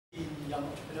young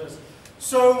entrepreneurs.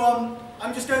 So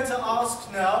I'm just going to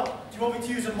ask now, do you want me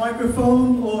to use a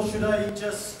microphone or should I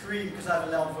just scream because I have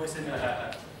a loud voice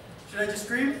anyway? Should I just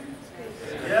scream?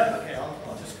 Yeah? Okay,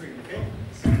 I'll just scream, okay?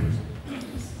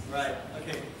 Right,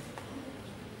 okay.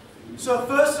 So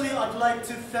firstly, I'd like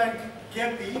to thank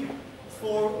Gepi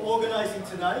for organizing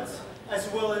tonight, as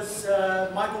well as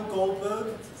Michael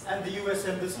Goldberg and the US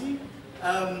Embassy.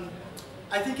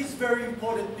 I think it's very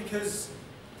important because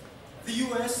the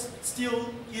US still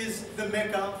is the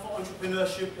mecca for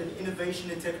entrepreneurship and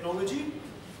innovation in technology,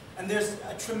 and there's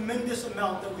a tremendous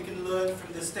amount that we can learn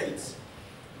from the States.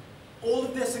 All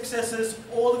of their successes,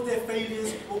 all of their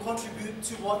failures will contribute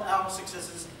to what our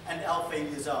successes and our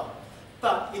failures are.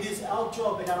 But it is our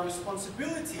job and our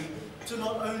responsibility to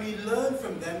not only learn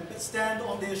from them, but stand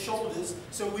on their shoulders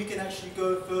so we can actually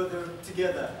go further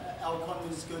together. Our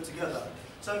economies go together.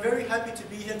 So I'm very happy to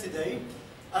be here today.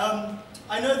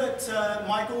 I know that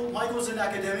Michael's an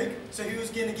academic, so he was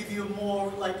going to give you a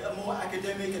more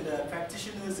academic and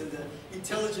practitioners and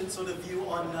intelligent sort of view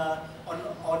on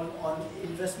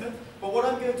investment. But what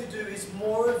I'm going to do is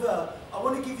more of I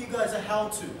want to give you guys a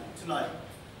how-to tonight.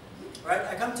 Right?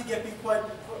 I come to Gepi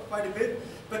quite a bit,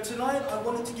 but tonight I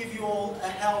wanted to give you all a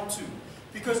how-to.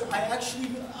 Because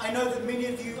I know that many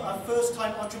of you are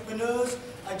first-time entrepreneurs,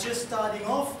 are just starting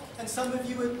off, and some of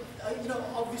you are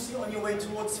obviously on your way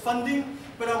towards funding,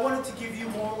 but I wanted to give you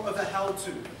more of a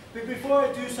how-to. But before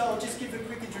I do so, I'll just give a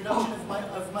quick introduction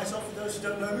of myself for those who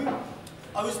don't know me.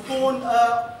 I was born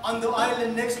on the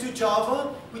island next to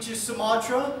Java, which is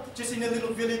Sumatra, just in a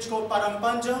little village called Padang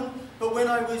Panjang. But when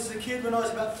I was a kid, when I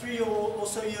was about 3 or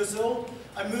so years old,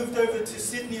 I moved over to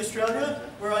Sydney, Australia,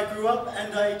 where I grew up,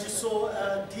 and I just saw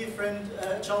a dear friend,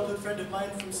 childhood friend of mine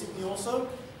from Sydney also.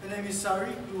 Her name is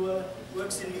Sari, who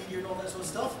works in media and all that sort of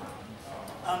stuff.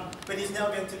 But he's now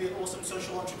going to be an awesome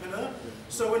social entrepreneur.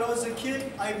 So when I was a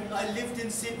kid, I lived in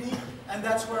Sydney, and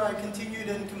that's where I continued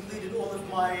and completed all of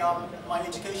my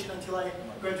education until I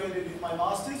graduated with my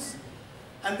master's.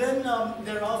 And then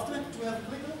thereafter, do we have a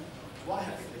clicker? Do I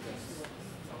have a clicker?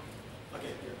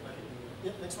 Okay,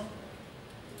 yep, next one.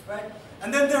 Right.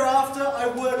 And then thereafter, I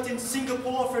worked in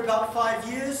Singapore for about 5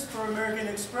 years for American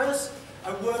Express.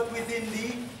 I worked within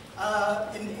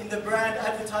in the brand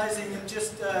advertising and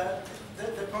just the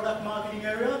product marketing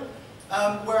area,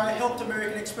 where I helped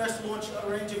American Express launch a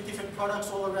range of different products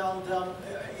all around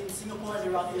in Singapore and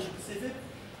around Asia Pacific.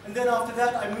 And then after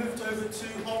that, I moved over to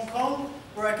Hong Kong,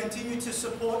 where I continued to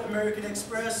support American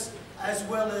Express, as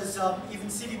well as even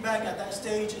Citibank at that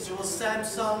stage, as well as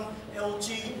Samsung,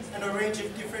 LG, and a range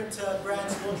of different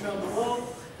brands launched around the world.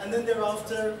 And then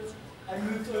thereafter, I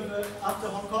moved over, after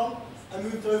Hong Kong, I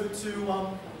moved over to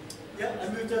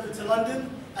London,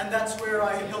 and that's where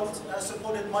I helped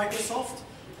supported Microsoft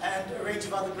and a range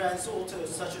of other brands also,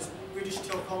 such as British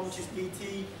Telecom, which is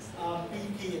BT,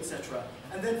 BP, etc.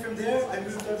 And then from there, I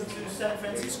moved over to San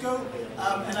Francisco,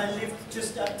 and I lived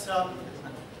just at a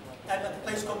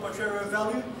place called Potrero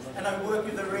Valley, and I work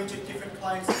with a range of different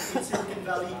clients in Silicon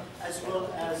Valley as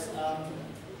well as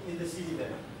in the city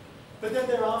there. But then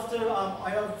thereafter,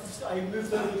 I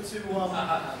moved over to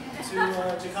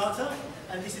Jakarta,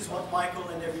 and this is what Michael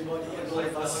and everybody and all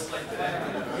of us,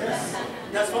 yes,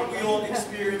 that's what we all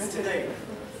experience today.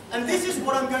 And this is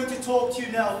what I'm going to talk to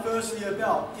you now firstly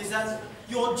about, is that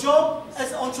your job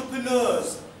as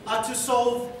entrepreneurs are to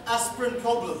solve aspirin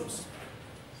problems.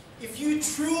 If you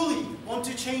truly want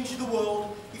to change the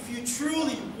world, if you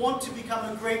truly want to become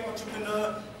a great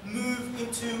entrepreneur, move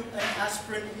into an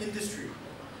aspirin industry.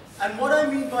 And what I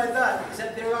mean by that is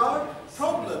that there are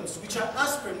problems which are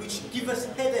aspirin, which give us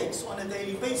headaches on a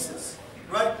daily basis,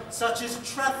 right? Such as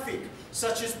traffic,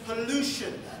 such as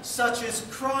pollution, such as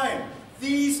crime.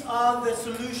 These are the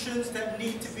solutions that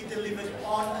need to be delivered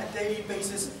on a daily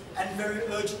basis and very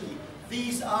urgently.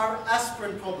 These are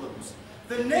aspirin problems.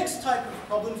 The next type of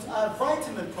problems are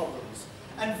vitamin problems.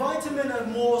 And vitamin are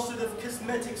more sort of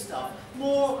cosmetic stuff,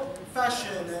 more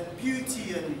fashion and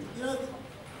beauty and,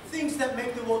 things that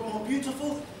make the world more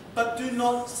beautiful, but do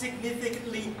not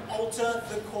significantly alter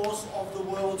the course of the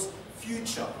world's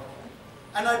future.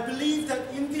 And I believe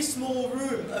that in this small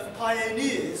room of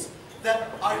pioneers,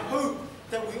 that I hope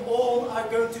that we all are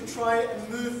going to try and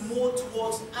move more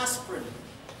towards aspirin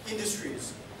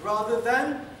industries rather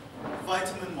than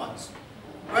vitamin ones.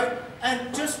 Right?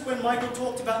 And just when Michael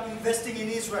talked about investing in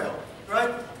Israel,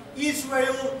 right?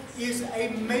 Israel is a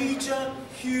major,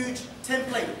 huge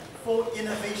template for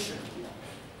innovation.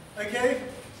 Okay?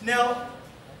 Now,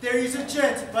 there is a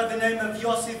gent by the name of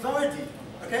Yossi Vardi,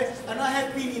 okay? And I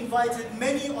have been invited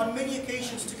on many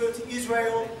occasions to go to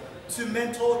Israel to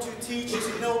mentor, to teach,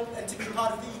 to help, and to be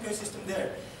part of the ecosystem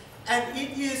there. And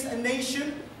it is a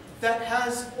nation that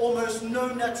has almost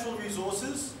no natural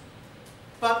resources,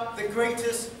 but the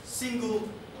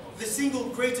single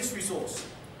greatest resource,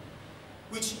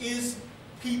 which is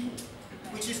people,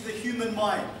 which is the human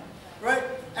mind, right?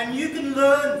 And you can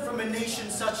learn from a nation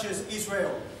such as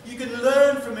Israel. You can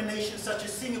learn from a nation such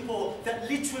as Singapore that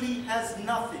literally has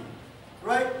nothing,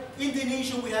 right?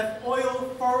 Indonesia, we have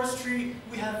oil, forestry,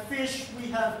 we have fish, we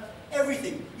have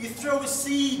everything. You throw a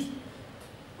seed,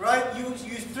 right? You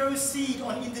throw a seed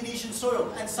on Indonesian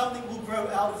soil and something will grow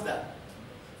out of that.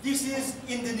 This is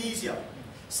Indonesia.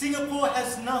 Singapore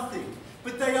has nothing,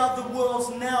 but they are the world's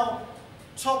now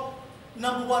top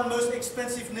 #1 most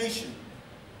expensive nation,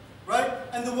 right?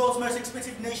 And the world's most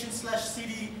expensive nation /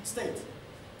 city-state,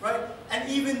 right? And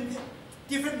even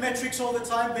different metrics all the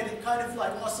time, but it kind of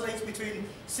like oscillates between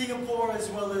Singapore as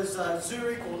well as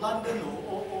Zurich or London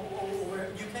or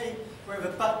UK, wherever.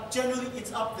 But generally,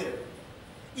 it's up there.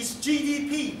 Its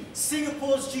GDP,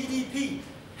 Singapore's GDP,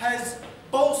 has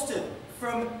bolstered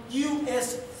from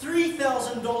US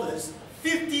 $3,000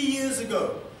 50 years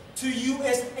ago to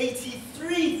US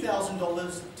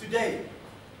 $83,000 today.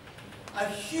 A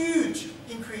huge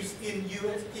increase in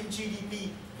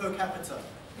GDP per capita.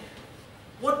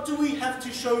 What do we have to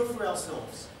show for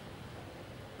ourselves?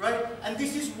 Right? And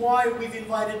this is why we've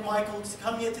invited Michael to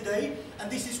come here today, and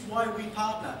this is why we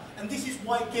partner. And this is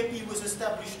why GEPI was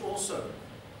established also.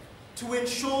 To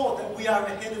ensure that we are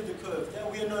ahead of the curve,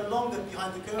 that we are no longer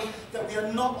behind the curve, that we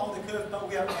are not on the curve, but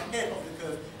we are ahead of the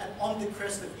curve, and on the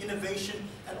crest of innovation,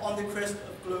 and on the crest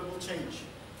of global change.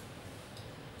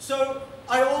 So,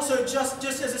 I also, just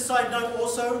as a side note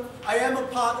also, I am a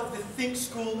part of the Think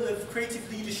School of Creative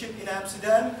Leadership in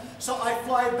Amsterdam. So I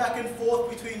fly back and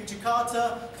forth between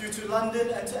Jakarta, through to London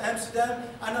and to Amsterdam,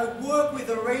 and I work with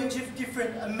a range of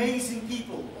different amazing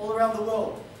people all around the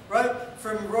world. Right?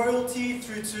 From royalty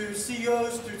through to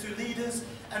CEOs, through to leaders,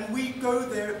 and we go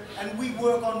there and we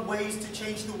work on ways to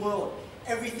change the world.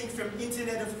 Everything from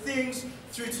Internet of Things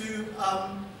through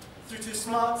to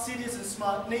smart cities and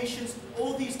smart nations,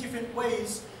 all these different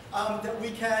ways that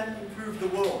we can improve the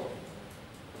world.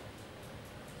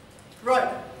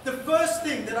 Right, the first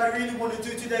thing that I really want to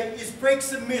do today is break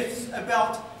some myths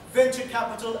about venture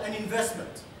capital and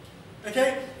investment.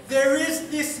 Okay? There is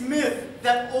this myth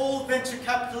that all venture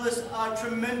capitalists are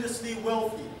tremendously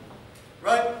wealthy,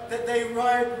 right? That they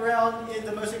ride around in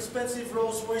the most expensive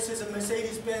Rolls Royces and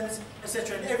Mercedes-Benz,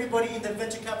 etc. And everybody in the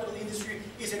venture capital industry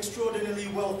is extraordinarily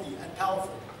wealthy and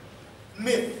powerful.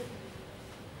 Myth.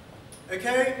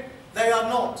 Okay? They are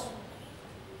not.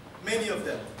 Many of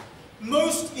them.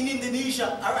 Most in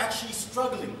Indonesia are actually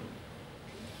struggling.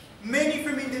 Many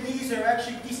from Indonesia are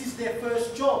actually, this is their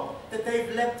first job that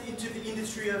they've leapt into the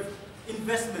industry of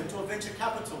investment or venture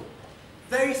capital.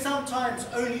 They sometimes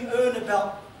only earn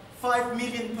about 5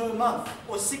 million per month,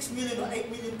 or 6 million or 8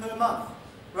 million per month,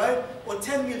 right? Or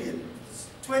 10 million,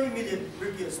 20 million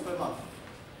rupiahs per month,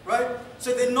 right?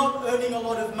 So they're not earning a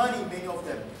lot of money, many of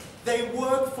them. They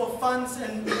work for funds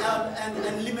and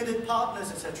limited partners,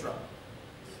 etc.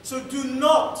 So do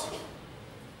not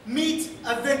meet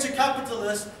a venture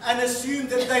capitalist and assume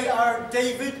that they are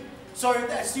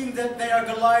assume that they are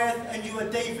Goliath and you are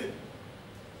David.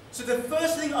 So the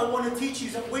first thing I want to teach you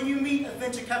is that when you meet a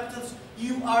venture capitalist,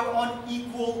 you are on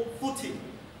equal footing.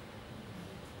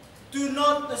 Do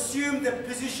not assume the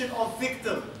position of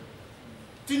victim.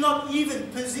 Do not even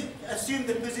assume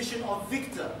the position of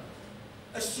victor.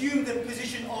 Assume the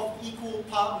position of equal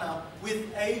partner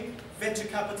with a venture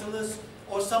capitalist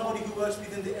or somebody who works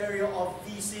within the area of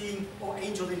VCing or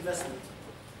angel investment.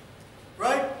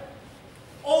 Right?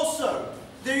 Also,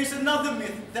 there is another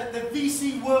myth that the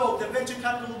VC world, the venture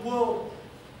capital world,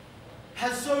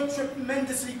 has so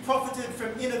tremendously profited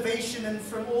from innovation and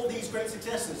from all these great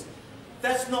successes.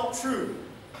 That's not true.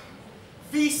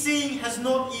 VCing has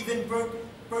not even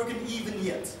broken even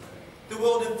yet. The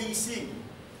world of VCing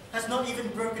has not even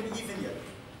broken even yet.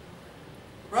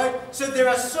 Right? So there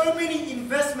are so many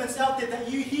investments out there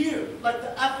that you hear, like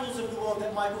the Apples of the world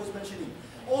that Michael was mentioning.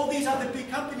 All these other big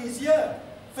companies, yeah.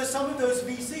 For some of those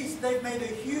VCs, they've made a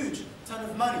huge ton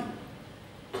of money.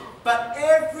 But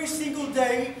every single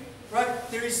day,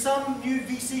 right, there is some new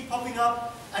VC popping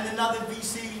up and another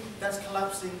VC that's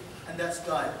collapsing and that's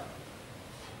died.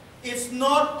 It's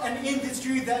not an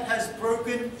industry that has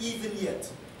broken even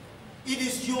yet. It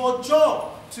is your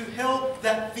job to help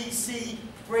that VC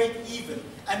break even,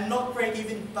 and not break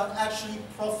even, but actually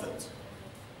profit.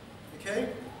 Okay?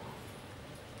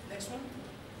 Next one.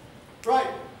 Right.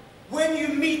 When you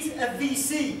meet a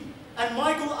VC, and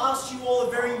Michael asked you all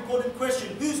a very important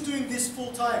question, who's doing this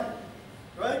full time?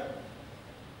 Right?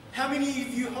 How many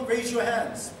of you raise your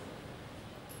hands?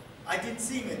 I didn't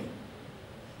see many.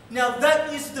 Now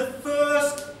that is the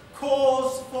first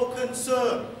cause for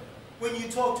concern when you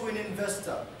talk to an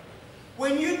investor.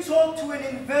 When you talk to an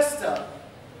investor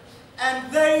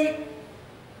and they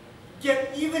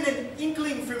get even an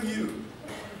inkling from you,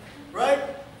 right,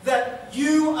 that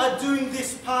you are doing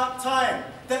this part-time,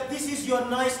 that this is your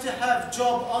nice-to-have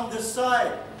job on the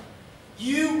side,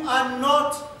 you are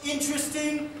not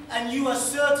interesting and you are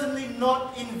certainly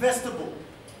not investable.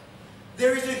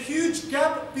 There is a huge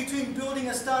gap between building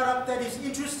a startup that is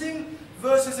interesting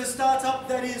versus a startup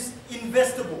that is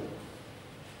investable.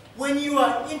 When you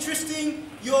are interesting,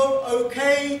 you're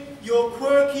okay, you're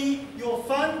quirky, you're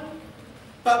fun.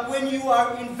 But when you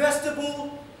are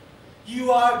investable,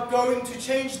 you are going to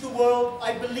change the world.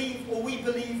 I believe, or we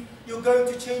believe, you're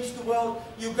going to change the world.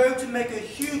 You're going to make a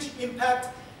huge impact.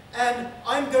 And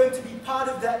I'm going to be part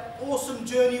of that awesome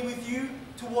journey with you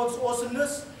towards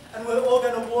awesomeness. And we're all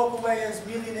going to walk away as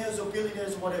millionaires or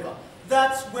billionaires or whatever.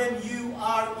 That's when you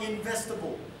are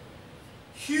investable.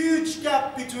 Huge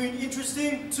gap between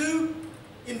interesting to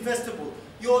investable.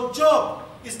 Your job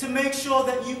is to make sure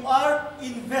that you are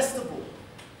investable.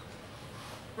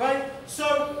 Right?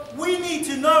 So we need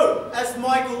to know, as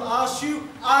Michael asked you,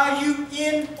 are you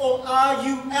in or are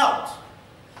you out?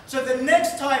 So the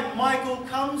next time Michael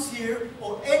comes here,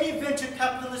 or any venture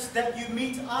capitalist that you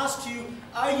meet asks you,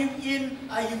 are you in,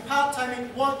 are you part-time in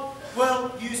what?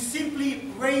 Well, you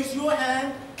simply raise your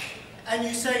hand and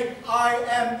you say, I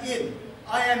am in.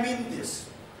 I am in this.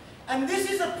 And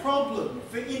this is a problem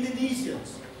for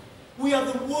Indonesians. We are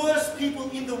the worst people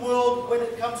in the world when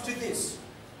it comes to this.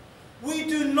 We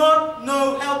do not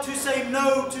know how to say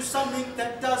no to something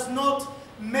that does not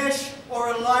mesh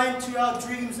or align to our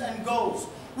dreams and goals.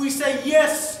 We say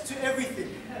yes to everything.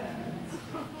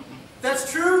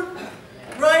 That's true,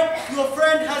 right? Your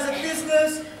friend has a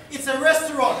business, it's a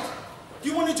restaurant. Do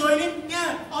you want to join in?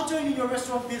 Yeah, I'll join in your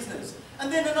restaurant business.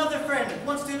 And then another friend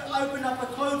wants to open up a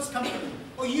clothes company,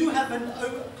 or you have a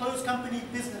clothes company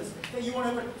business that you want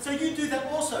to open. So you do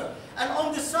that also. And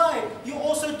on the side, you're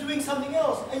also doing something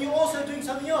else, and you're also doing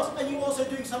something else, and you're also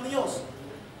doing something else.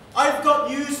 I've got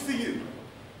news for you.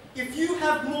 If you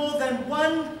have more than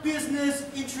one business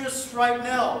interest right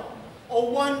now,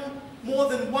 or more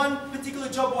than one particular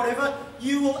job, whatever,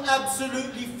 you will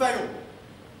absolutely fail.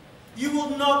 You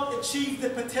will not achieve the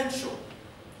potential.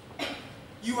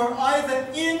 You are either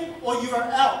in or you are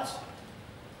out.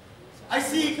 I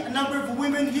see a number of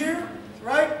women here,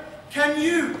 right? Let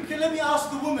me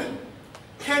ask the woman,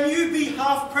 can you be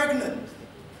half pregnant?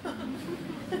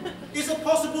 Is it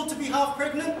possible to be half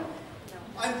pregnant?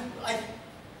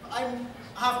 I'm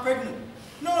half pregnant.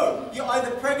 No, you're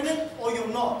either pregnant or you're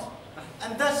not.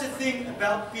 And that's the thing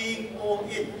about being all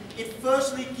in. It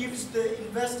firstly gives the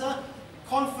investor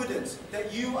confidence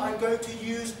that you are going to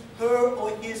use her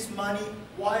or his money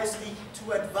wisely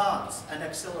to advance and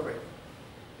accelerate.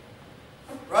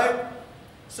 Right?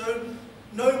 So,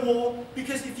 no more,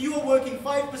 because if you are working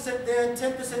 5% there,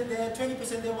 10% there,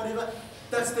 20% there, whatever,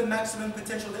 that's the maximum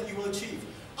potential that you will achieve.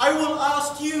 I will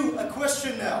ask you a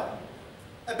question now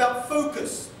about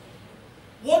focus.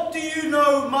 What do you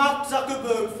know Mark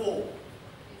Zuckerberg for?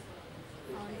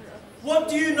 What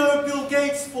do you know Bill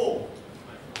Gates for?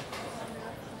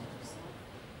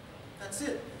 That's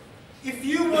it. If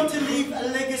you want to leave a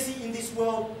legacy in this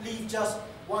world, leave just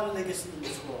one legacy in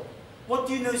this world. What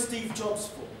do you know Steve Jobs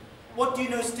for? What do you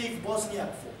know Steve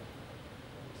Wozniak for?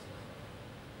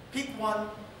 Pick one,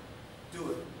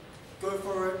 do it. Go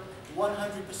for it,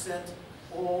 100%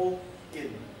 all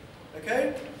in.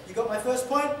 Okay? You got my first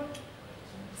point?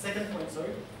 Second point,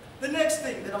 sorry. The next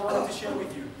thing that I wanted to share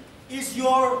with you is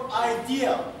your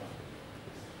idea.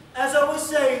 As I was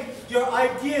saying, your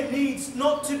idea needs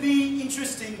not to be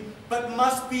interesting, but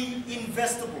must be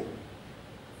investable.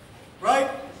 Right?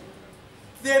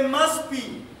 There must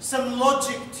be some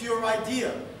logic to your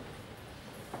idea.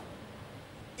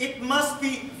 It must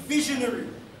be visionary.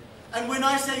 And when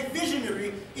I say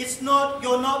visionary, it's not,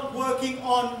 you're not working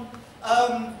on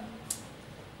a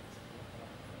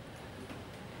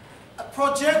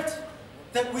project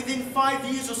that within 5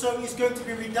 years or so is going to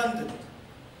be redundant.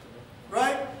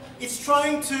 Right? It's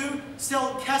trying to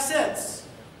sell cassettes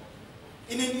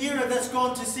in an era that's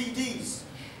gone to CDs.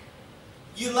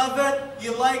 You love it,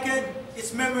 you like it,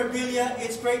 it's memorabilia,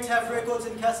 it's great to have records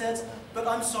and cassettes, but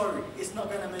I'm sorry, it's not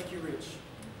going to make you rich.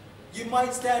 You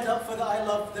might stand up for the I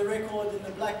love the record and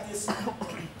the black disc,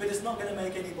 but it's not going to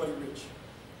make anybody rich.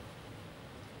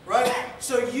 Right?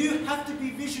 So you have to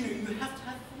be visionary, you have to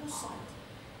have foresight.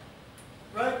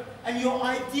 Right? And your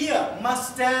idea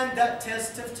must stand that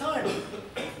test of time.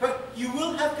 Right? You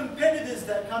will have competitors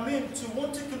that come in to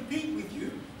want to compete with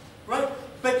you,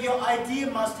 but your idea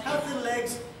must have the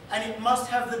legs, and it must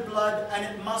have the blood, and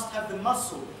it must have the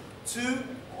muscle to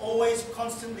always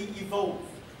constantly evolve.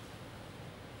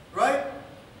 Right?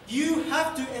 You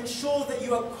have to ensure that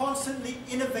you are constantly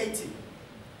innovating.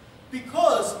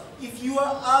 Because if you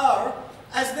are,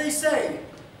 as they say,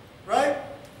 right?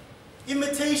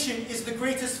 Imitation is the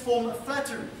greatest form of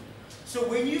flattery. So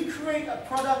when you create a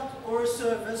product or a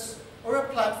service or a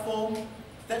platform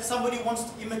that somebody wants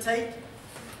to imitate,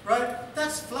 right?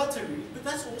 That's flattery, but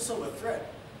that's also a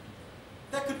threat.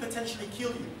 That could potentially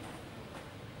kill you.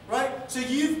 Right? So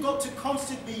you've got to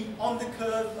constantly be on the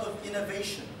curve of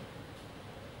innovation.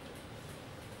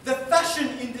 The fashion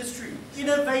industry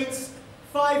innovates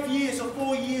 5 years or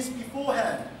 4 years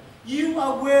beforehand. You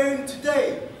are wearing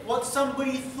today what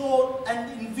somebody thought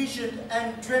and envisioned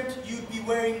and dreamt you'd be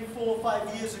wearing 4 or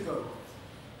 5 years ago.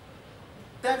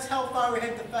 That's how far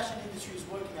ahead the fashion industry is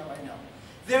working at right now.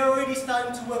 They're already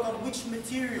starting to work on which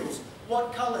materials,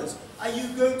 what colors. Are you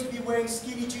going to be wearing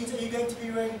skinny jeans? Are you going to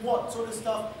be wearing what sort of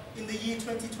stuff in the year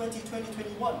 2020,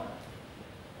 2021?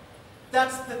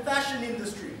 That's the fashion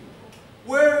industry.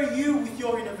 Where are you with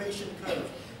your innovation curve?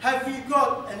 Have you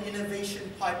got an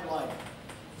innovation pipeline?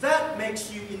 That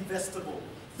makes you investable.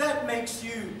 That makes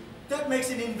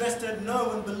an investor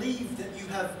know and believe that you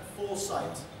have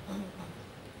foresight.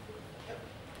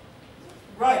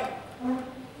 Right.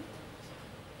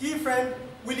 Dear friend,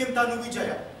 William Tanu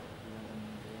Wijaya.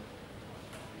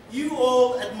 You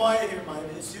all admire him, I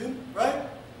assume, right?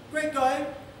 Great guy.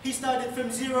 He started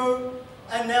from zero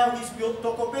and now he's built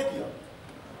Tokopedia,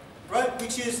 right?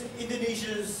 Which is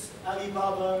Indonesia's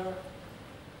Alibaba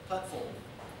platform,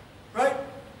 right?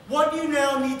 What you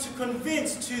now need to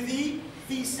convince to the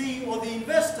VC or the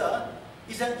investor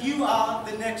is that you are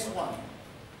the next one.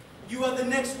 You are the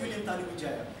next William Tanu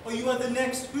Wijaya. Or you are the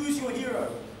next, who's your hero?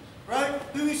 Right?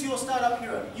 Who is your startup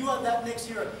hero? You are that next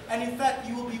hero. And in fact,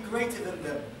 you will be greater than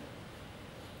them.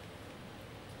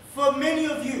 For many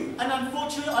of you, and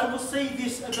unfortunately I will say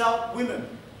this about women,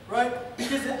 right?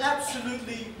 Because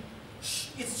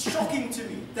it's shocking to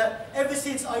me that ever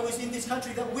since I was in this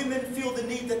country that women feel the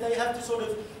need that they have to sort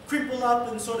of crumple up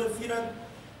and sort of,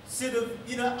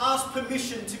 ask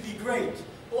permission to be great.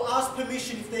 Or ask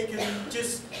permission if they can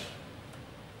just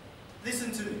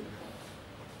listen to me.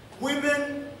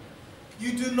 Women,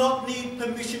 you do not need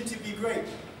permission to be great.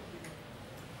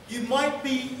 You might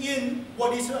be in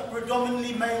what is a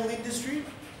predominantly male industry,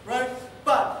 right?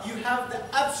 But you have the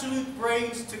absolute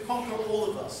brains to conquer all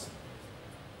of us.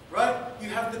 Right? You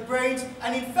have the brains,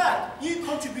 and in fact, you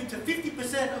contribute to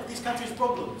 50% of this country's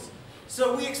problems.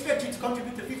 So we expect you to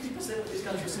contribute to 50% of this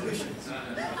country's solutions.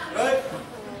 Right?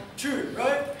 True,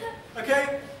 right?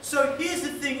 Okay? So here's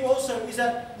the thing also, is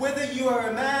that whether you are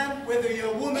a man, whether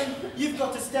you're a woman, you've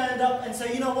got to stand up and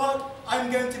say, you know what?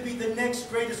 I'm going to be the next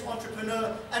greatest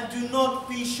entrepreneur, and do not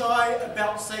be shy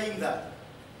about saying that.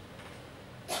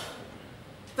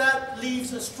 That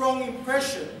leaves a strong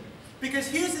impression. Because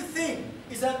here's the thing,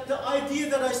 is that the idea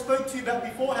that I spoke to you about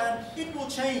beforehand, it will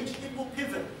change, it will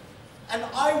pivot. And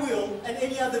I will, and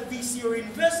any other VC or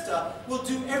investor, will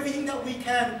do everything that we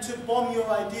can to bomb your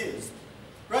ideas.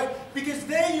 Right? Because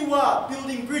there you are,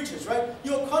 building bridges, right?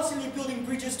 You're constantly building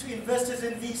bridges to investors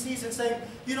and VCs and saying,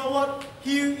 you know what,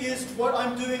 here is what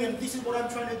I'm doing and this is what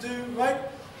I'm trying to do, right?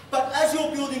 But as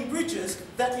you're building bridges,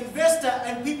 that investor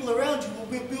and people around you will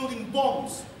be building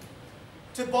bombs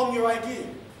to bomb your idea.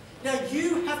 Now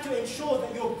you have to ensure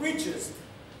that your bridges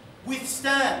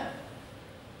withstand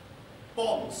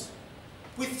bombs,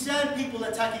 withstand people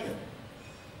attacking it.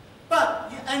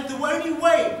 And the only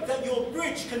way that your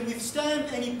bridge can withstand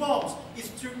any bombs is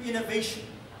through innovation,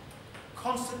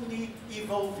 constantly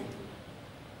evolving.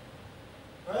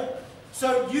 Right?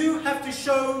 So you have to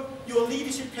show your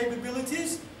leadership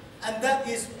capabilities, and that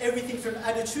is everything from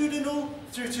attitudinal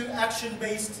through to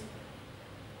action-based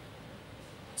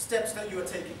steps that you are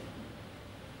taking.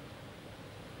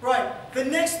 Right, the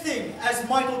next thing, as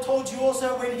Michael told you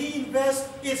also, when he invests,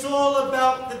 it's all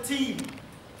about the team.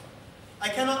 I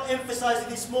cannot emphasize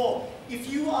this more. If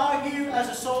you are here as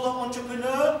a solo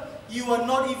entrepreneur, you are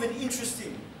not even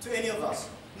interesting to any of us.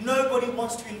 Nobody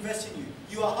wants to invest in you.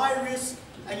 You are high risk,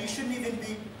 and you shouldn't even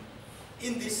be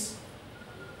in this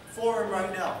forum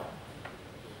right now.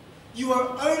 You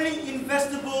are only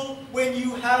investable when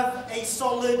you have a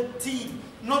solid team.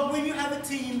 Not when you have a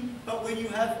team, but when you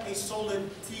have a solid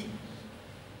team.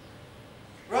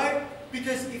 Right?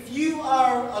 Because if you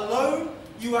are alone,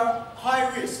 you are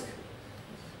high risk.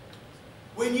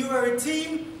 When you are a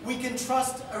team, we can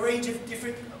trust a range of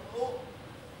different,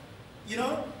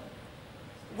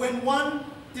 when one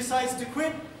decides to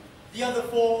quit, the other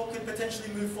four could potentially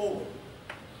move forward.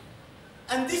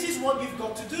 And this is what you've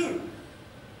got to do.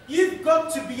 You've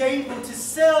got to be able to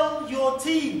sell your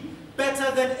team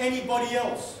better than anybody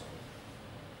else.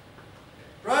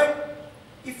 Right?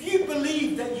 If you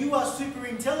believe that you are super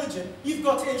intelligent, you've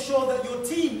got to ensure that your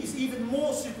team is even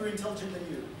more super intelligent than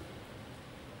you.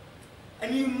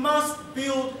 And you must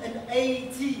build an A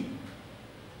team.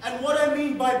 And what I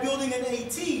mean by building an A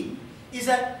team is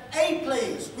that A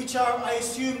players, which are, I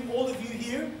assume, all of you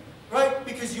here, right?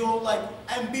 Because you're like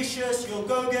ambitious, you're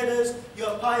go-getters,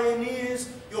 you're pioneers,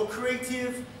 you're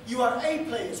creative, you are A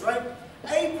players, right?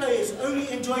 A players only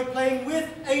enjoy playing with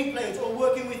A players or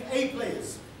working with A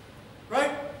players,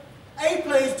 right? A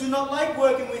players do not like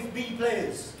working with B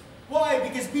players. Why?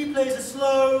 Because B players are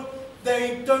slow,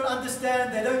 they don't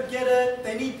understand, they don't get it,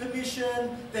 they need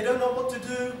permission, they don't know what to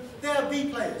do. They are B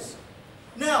players.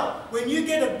 Now, when you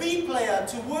get a B player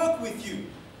to work with you,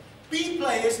 B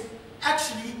players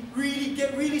actually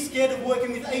get really scared of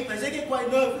working with A players. They get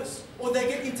quite nervous, or they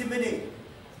get intimidated,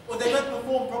 or they don't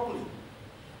perform properly.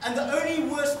 And the only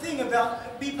worst thing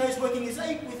about B players working with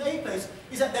A players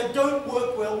is that they don't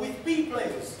work well with B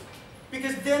players.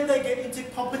 Because then they get into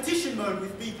competition mode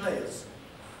with B players.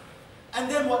 And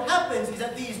then what happens is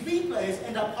that these B players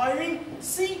end up hiring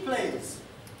C players.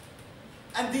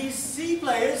 And these C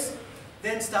players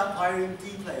then start hiring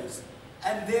D players.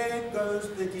 And there goes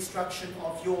the destruction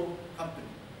of your company.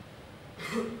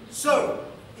 So,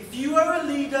 if you are a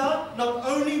leader, not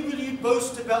only will you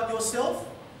boast about yourself,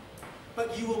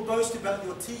 but you will boast about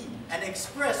your team and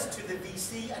express to the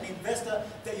VC and investor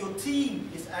that your team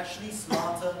is actually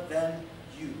smarter than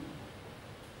you.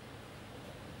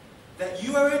 That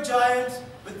you are a giant,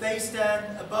 but they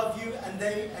stand above you,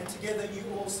 and together you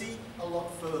all see a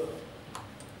lot further.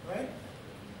 Right?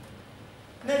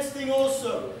 Next thing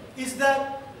also is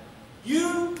that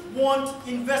you want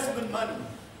investment money.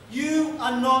 You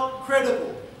are not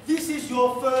credible. This is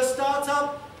your first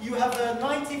startup. You have a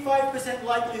 95%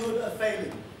 likelihood of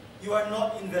failing. You are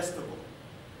not investable.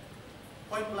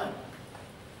 Point blank.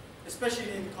 Especially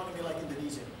in an economy like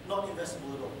Indonesia. Not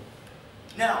investable at all.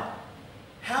 Now,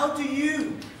 how do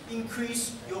you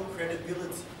increase your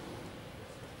credibility?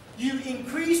 You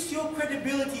increase your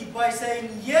credibility by saying,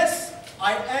 yes,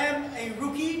 I am a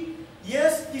rookie.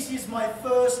 Yes, this is my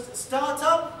first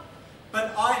startup,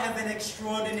 but I have an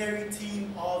extraordinary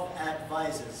team of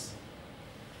advisors.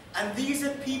 And these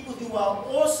are people who are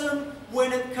awesome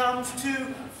when it comes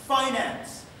to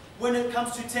finance, when it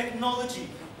comes to technology,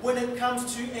 when it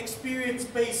comes to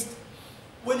experience-based,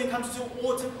 when it comes to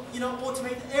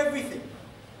automate everything.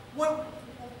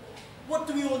 What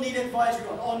do we all need advisory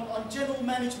on? On general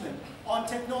management, on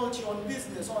technology, on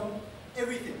business, on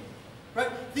everything. Right?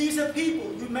 These are people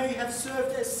who may have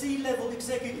served as C-level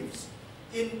executives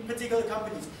in particular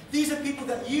companies. These are people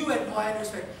that you admire and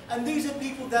respect. And these are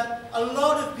people that a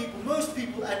lot of people, most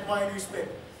people admire and respect.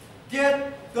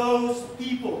 Get those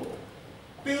people.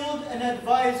 Build an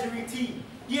advisory team.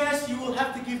 Yes, you will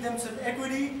have to give them some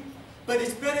equity, but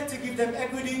it's better to give them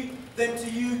equity than to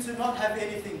you to not have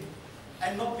anything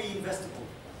and not be investable.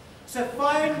 So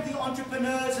find the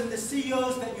entrepreneurs and the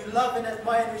CEOs that you love and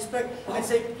admire and respect and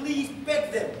say, please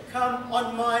beg them, come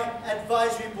on my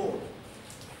advisory board.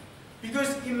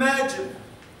 Because imagine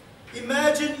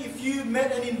if you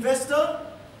met an investor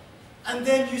and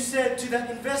then you said to that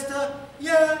investor,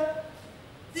 yeah,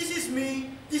 this is me,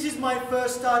 this is my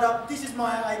first startup, this is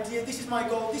my idea, this is my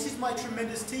goal, this is my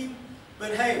tremendous team,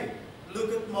 but hey,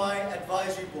 look at my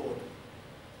advisory board.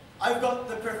 I've got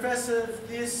the professor of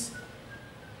this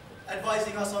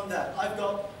advising us on that. I've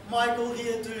got Michael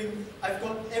here doing, I've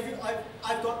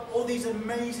got all these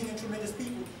amazing and tremendous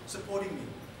people supporting me.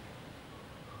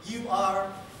 You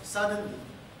are suddenly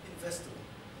investable.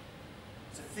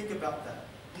 So think about that.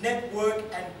 Network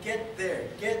and get there.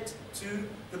 Get to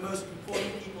the most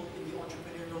important people in the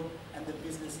entrepreneurial and the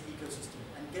business ecosystem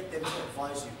and get them to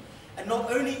advise you. And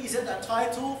not only is it a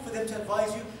title for them to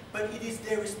advise you, but it is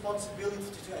their responsibility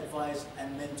to advise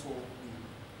and mentor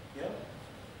you. Yeah?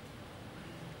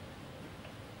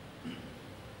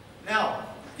 Now,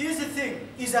 here's the thing,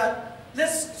 is that,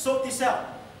 let's sort this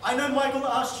out. I know Michael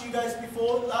asked you guys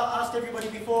before, asked everybody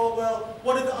before, well,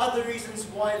 what are the other reasons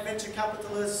why venture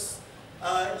capitalists,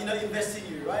 invest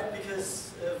in you, right?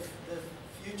 Because of the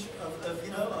future,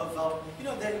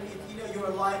 you're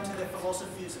aligned to their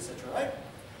philosophies, etc., right?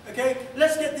 Okay,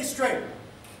 let's get this straight,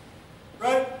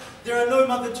 right? There are no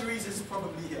Mother Teresa's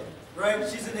probably here, right?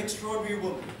 She's an extraordinary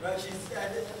woman, right? She's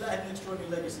had an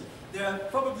extraordinary legacy. There are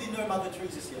probably no Mother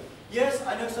Teresa's here. Yes,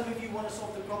 I know some of you want to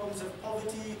solve the problems of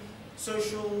poverty,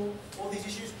 social, all these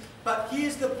issues, but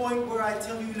here's the point where I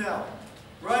tell you now,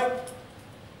 right?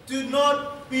 Do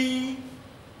not be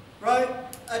right?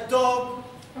 A dog.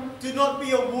 Do not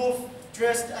be a wolf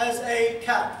dressed as a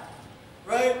cat,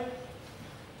 right?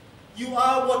 You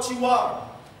are what you are.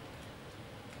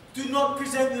 Do not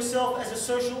present yourself as a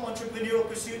social entrepreneurial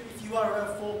pursuit if you are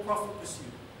a for-profit pursuit,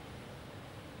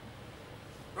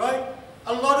 right?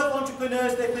 A lot of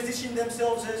entrepreneurs, they position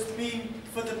themselves as being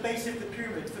for the base of the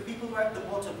pyramid, for people who are at the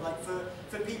bottom, like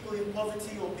for people in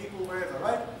poverty or people wherever,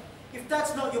 right? If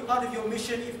that's not your part of your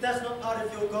mission, if that's not part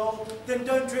of your goal, then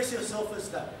don't dress yourself as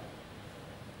that,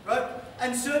 right?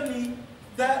 And certainly,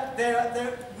 there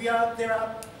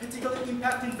are particular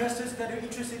impact investors that are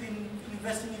interested in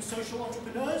investing in social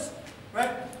entrepreneurs, right?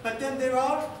 But then there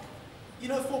are,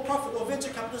 for-profit or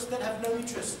venture capitalists that have no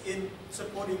interest in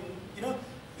supporting,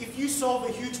 if you solve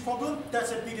a huge problem,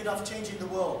 that's a big enough change in the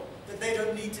world that they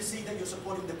don't need to see that you're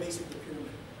supporting the base of the pyramid.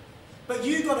 But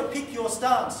you've got to pick your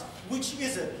stance. Which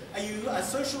is it? Are you a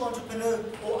social entrepreneur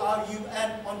or are you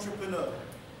an entrepreneur?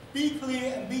 Be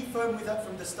clear and be firm with that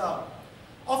from the start.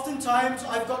 Oftentimes,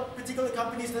 I've got particular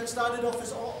companies that started off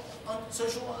as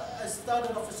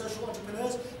social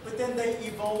entrepreneurs, but then they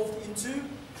evolved into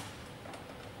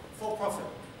for-profit.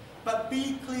 But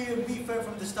be clear and be firm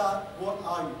from the start. What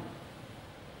are you?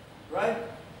 Right?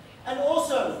 And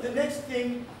also, the next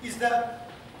thing is that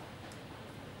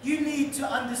you need to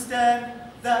understand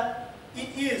that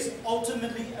it is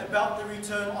ultimately about the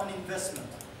return on investment.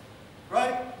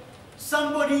 Right?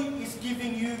 Somebody is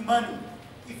giving you money.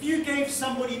 If you gave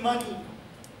somebody money,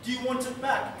 do you want it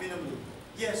back minimally?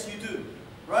 Yes, you do.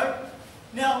 Right?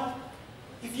 Now,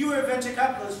 if you were a venture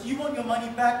capitalist, you want your money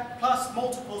back plus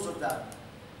multiples of that.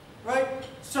 Right?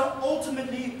 So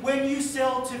ultimately, when you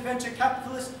sell to venture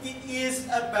capitalists, it is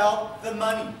about the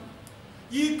money.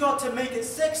 You've got to make it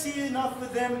sexy enough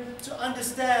for them to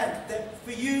understand that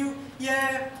for you,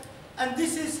 yeah, and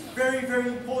this is very, very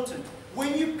important.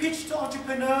 When you pitch to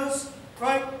entrepreneurs,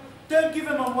 right, don't give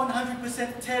them a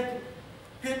 100% TED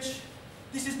pitch.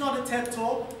 This is not a TED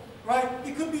talk, right?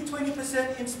 It could be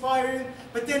 20% inspiring,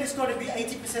 but then it's got to be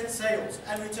 80% sales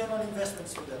and return on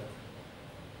investments for them.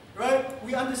 Right?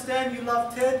 We understand you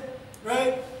love TED,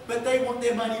 right? But they want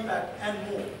their money back and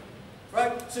more.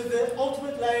 Right? So the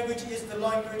ultimate language is the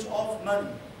language of money.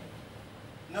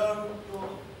 Know your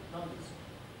numbers.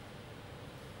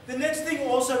 The next thing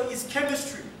also is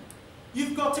chemistry.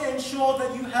 You've got to ensure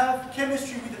that you have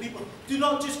chemistry with the people. Do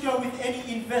not just go with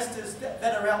any investors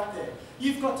that are out there.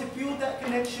 You've got to build that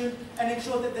connection and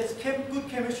ensure that there's good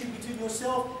chemistry between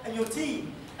yourself and your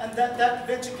team. And that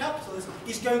venture capitalist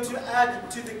is going to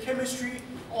add to the chemistry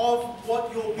of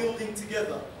what you're building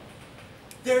together.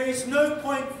 There is no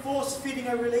point force-fitting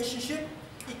a relationship.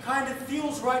 It kind of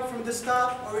feels right from the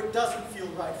start, or it doesn't feel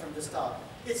right from the start.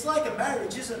 It's like a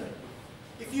marriage, isn't it?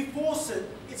 If you force it,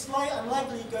 it's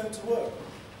unlikely going to work.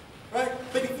 Right?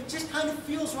 But if it just kind of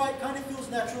feels right, kind of feels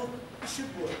natural, it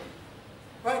should work.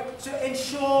 Right? So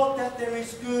ensure that there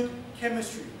is good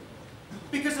chemistry.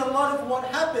 Because a lot of what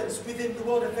happens within the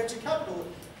world of venture capital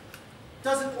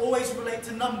doesn't always relate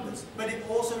to numbers, but it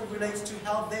also relates to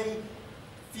how they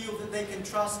feel that they can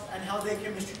trust and how their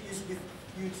chemistry is with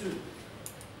you too.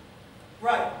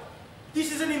 Right.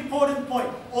 This is an important point.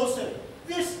 Also,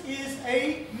 this is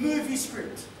a movie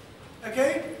script.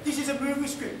 Okay? This is a movie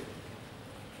script.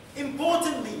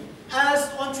 Importantly,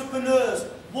 as entrepreneurs,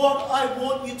 what I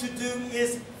want you to do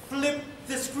is flip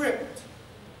the script.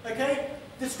 Okay?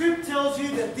 The script tells you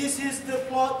that this is the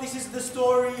plot, this is the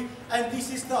story, and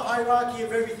this is the hierarchy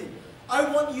of everything. I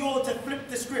want you all to flip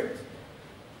the script.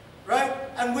 Right?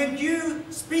 And when you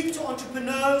speak to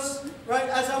entrepreneurs, right,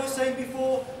 as I was saying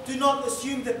before, do not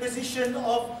assume the position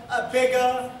of a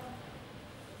beggar.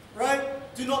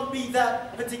 Right? Do not be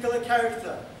that particular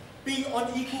character. Be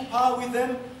on equal par with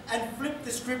them and flip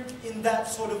the script in that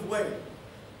sort of way.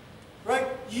 Right?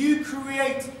 You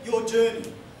create your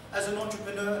journey as an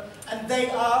entrepreneur, and they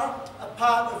are a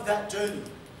part of that journey.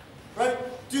 Right?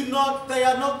 They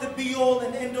are not the be-all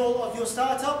and end-all of your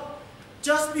startup.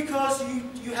 Just because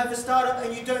you have a startup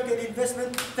and you don't get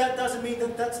investment, that doesn't mean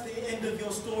that that's the end of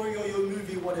your story or your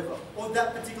movie or whatever, or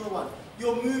that particular one.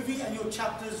 Your movie and your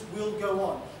chapters will go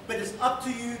on. But it's up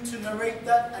to you to narrate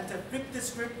that and to flip the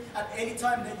script at any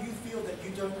time that you feel that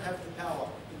you don't have the power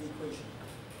in the equation.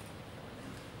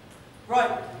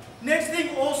 Right. Next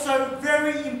thing also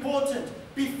very important.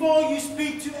 Before you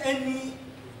speak to any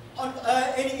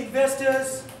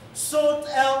investors, sort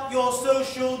out your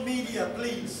social media,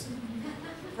 please.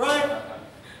 Right?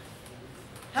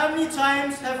 How many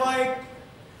times have I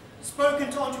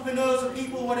spoken to entrepreneurs or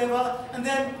people, whatever, and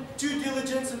then due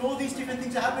diligence and all these different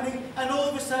things are happening, and all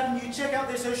of a sudden you check out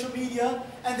their social media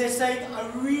and they're saying a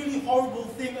really horrible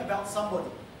thing about somebody.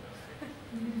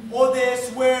 or they're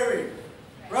swearing,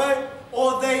 right?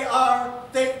 Or they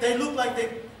look like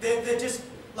they're just,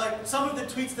 like, some of the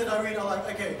tweets that I read are like,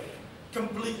 okay,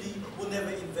 completely will never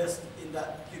invest in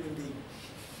that human being.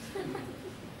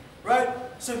 Right?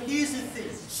 So here's the thing,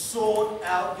 sort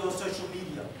out your social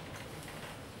media.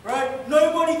 Right?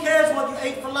 Nobody cares what you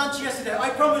ate for lunch yesterday,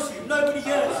 I promise you, nobody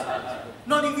cares.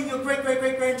 Not even your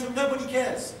great-great-great-grandchildren, nobody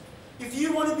cares. If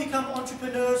you want to become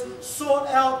entrepreneurs, sort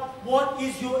out what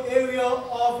is your area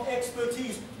of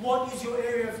expertise, what is your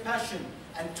area of passion,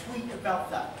 and tweet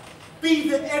about that. Be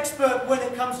the expert when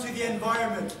it comes to the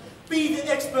environment. Be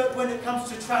the expert when it comes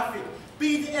to traffic.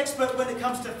 Be the expert when it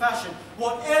comes to fashion.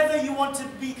 Whatever you want to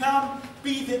become,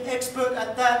 be the expert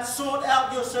at that. Sort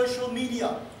out your social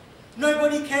media.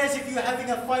 Nobody cares if you're having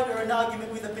a fight or an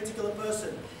argument with a particular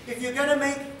person. If you're going to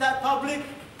make that public,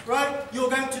 right, you're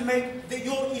going to make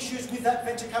your issues with that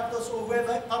venture capitalist or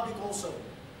whoever public also.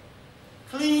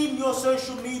 Clean your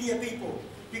social media, people,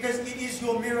 because it is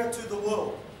your mirror to the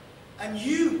world. And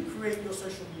you create your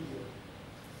social media.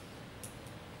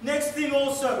 Next thing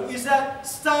also is that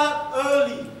start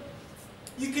early.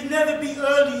 You can never be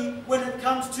early when it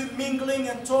comes to mingling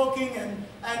and talking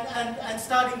and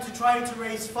starting to try to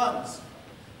raise funds.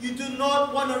 You do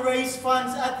not want to raise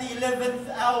funds at the 11th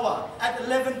hour, at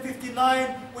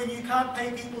 11:59 when you can't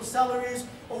pay people's salaries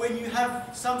or when you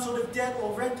have some sort of debt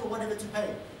or rent or whatever to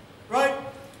pay. Right?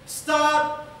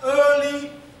 Start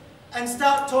early and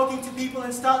start talking to people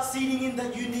and start seeding in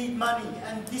that you need money,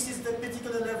 and this is the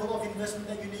particular level of investment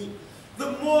that you need.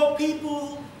 The more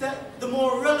people, the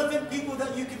more relevant people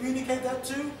that you communicate that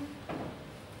to,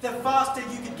 the faster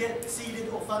you can get seeded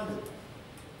or funded.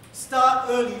 Start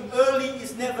early. Early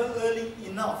is never early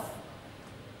enough.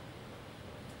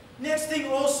 Next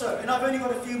thing also, and I've only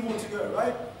got a few more to go,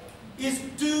 right, is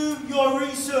do your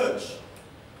research.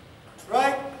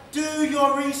 Right? Do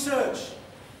your research.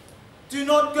 Do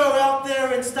not go out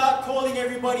there and start calling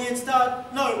everybody and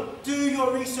no, do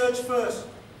your research first.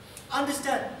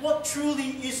 Understand what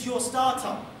truly is your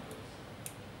startup.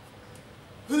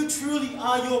 Who truly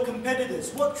are your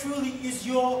competitors? What truly is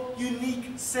your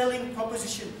unique selling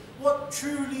proposition? What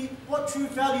true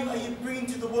value are you bringing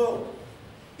to the world?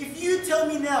 If you tell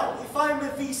me now, if I'm a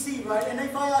VC, right, and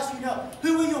if I ask you now,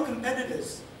 who are your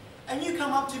competitors? And you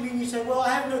come up to me and you say, well, I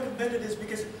have no competitors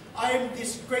because I am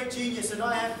this great genius and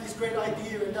I have this great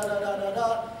idea and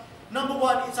da-da-da-da-da. Number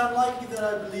one, it's unlikely that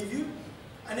I believe you.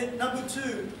 And then number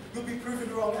two, you'll be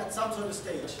proven wrong at some sort of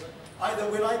stage. Either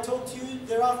when I talk to you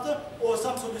thereafter or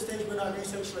some sort of stage when I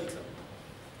research later.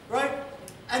 Right?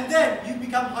 And then you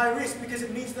become high risk because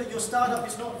it means that your startup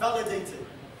is not validated.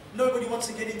 Nobody wants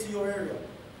to get into your area.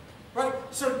 Right?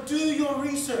 So do your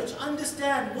research.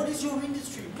 Understand what is your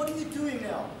industry. What are you doing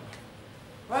now?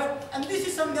 Right? And this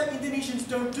is something that Indonesians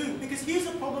don't do, because here's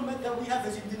a problem that we have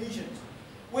as Indonesians.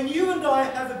 When you and I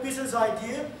have a business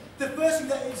idea, the first thing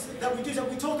that we do is that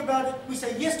we talk about it, we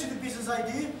say yes to the business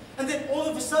idea, and then all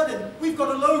of a sudden, we've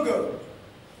got a logo.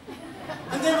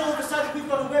 And then all of a sudden, we've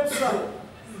got a website.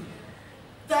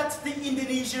 That's the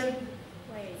Indonesian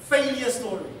failure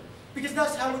story, because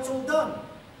that's how it's all done.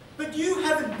 But you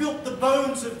haven't built the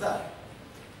bones of that.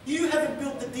 You haven't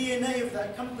built the DNA of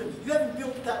that company. You haven't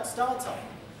built that startup.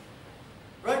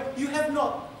 Right? You have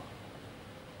not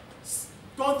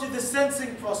gone through the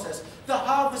sensing process, the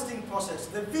harvesting process,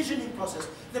 the visioning process,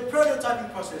 the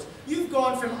prototyping process. You've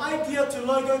gone from idea to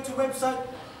logo to website.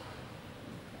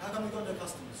 How come we got no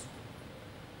customers?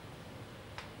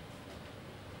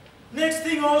 Next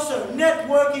thing also,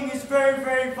 networking is very,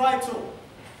 very vital.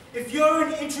 If you're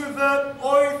an introvert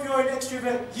or if you're an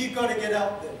extrovert, you've got to get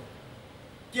out there.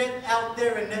 Get out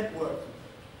there and network.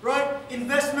 Right?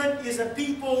 Investment is a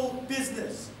people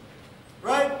business.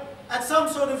 Right? At some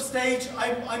sort of stage,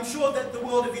 I'm sure that the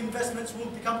world of investments will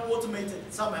become automated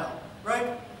somehow.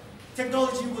 Right?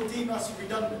 Technology will deem us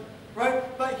redundant.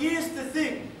 Right? But here's the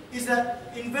thing, is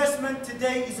that investment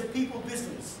today is a people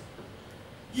business.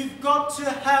 You've got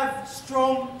to have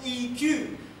strong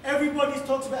EQ. Everybody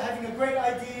talks about having a great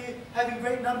idea, having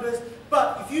great numbers,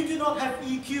 but if you do not have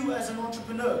EQ as an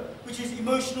entrepreneur, which is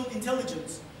emotional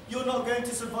intelligence, you're not going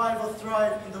to survive or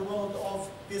thrive in the world of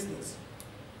business.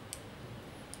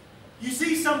 You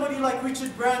see somebody like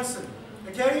Richard Branson,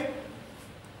 okay?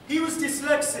 He was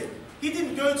dyslexic. He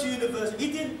didn't go to university.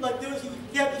 He didn't, like,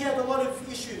 he had a lot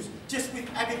of issues just with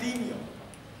academia.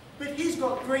 But he's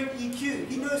got great EQ.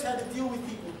 He knows how to deal with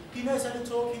people. He knows how to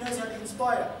talk. He knows how to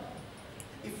inspire.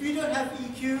 If you don't have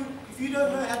EQ, if you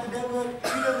don't know how to network,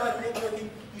 if you don't like networking,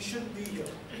 you shouldn't be here.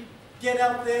 Get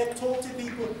out there, talk to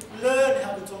people, learn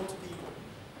how to talk to people.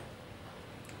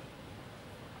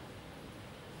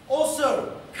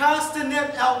 Also, cast a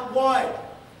net out wide.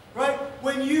 right?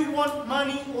 When you want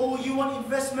money or you want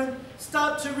investment,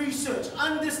 start to research.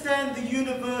 Understand the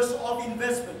universe of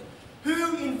investment.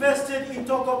 Who invested in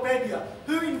Tokopedia?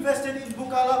 Who invested in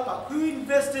Bukalapak? Who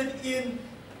invested in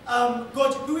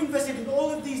who invested in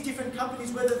all of these different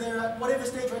companies, whether they're at whatever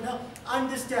stage right now?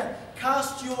 Understand.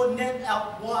 Cast your net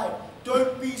out wide.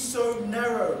 Don't be so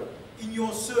narrow in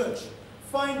your search.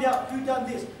 Find out who done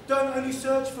this. Don't only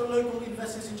search for local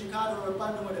investors in Jakarta or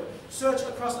Bandung or whatever. Search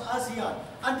across ASEAN.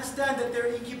 Understand that there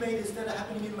are incubators that are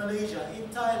happening in Malaysia, in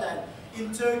Thailand,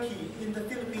 in Turkey, in the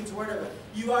Philippines, wherever.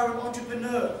 You are an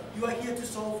entrepreneur. You are here to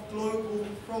solve global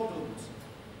problems.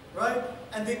 Right?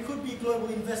 And there could be global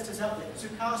investors out there. So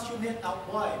cast your net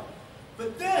out wide.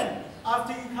 But then,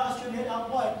 after you cast your net out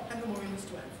wide, hand them more minutes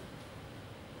to answer.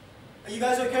 Are you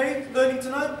guys okay learning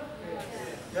tonight?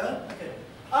 Yeah? Okay.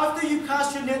 After you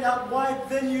cast your net out wide,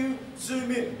 then you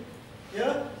zoom in.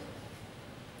 Yeah?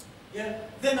 Yeah?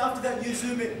 Then after that, you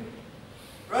zoom in.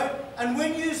 Right? And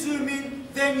when you zoom in,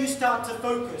 then you start to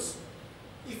focus.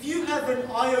 If you have an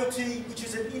IoT, which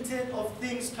is an Internet of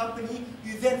Things company,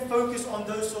 you then focus on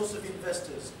those sorts of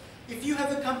investors. If you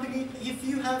have a company, if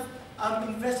you have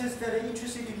investors that are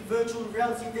interested in virtual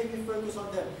reality, then you focus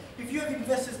on them. If you have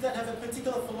investors that have a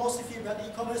particular philosophy about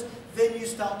e-commerce, then you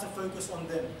start to focus on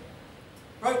them.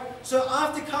 Right? So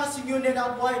after casting your net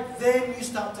out wide, then you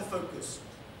start to focus.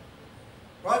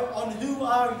 Right? On who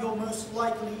are your most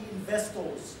likely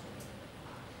investors.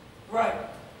 Right?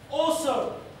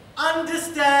 Also,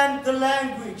 understand the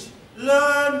language.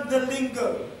 Learn the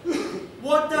lingo.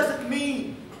 What does it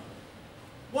mean?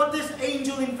 What does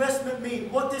angel investment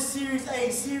mean? What does Series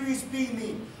A, Series B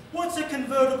mean? What's a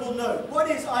convertible note? What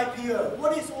is IPO?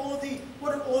 What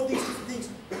are all these different things?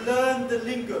 Learn the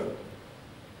lingo.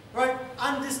 Right?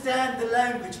 Understand the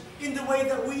language. In the way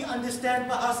that we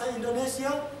understand Bahasa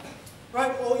Indonesia,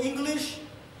 right, or English,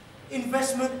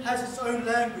 investment has its own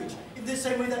language. In the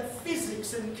same way that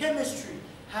physics and chemistry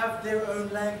have their own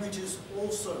languages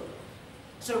also.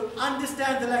 So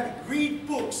understand the language. Read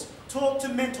books. Talk to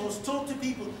mentors. Talk to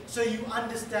people so you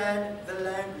understand the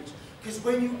language. Because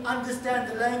when you understand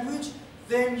the language,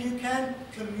 then you can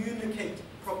communicate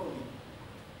properly.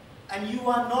 And you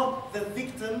are not the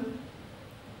victim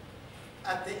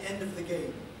at the end of the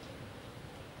game.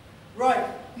 Right.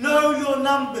 Know your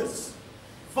numbers.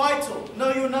 Vital.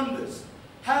 Know your numbers.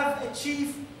 Have a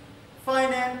chief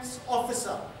finance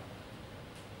officer.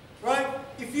 Right?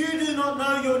 If you do not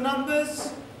know your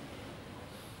numbers,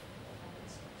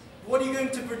 what are you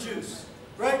going to produce?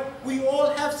 Right? We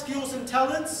all have skills and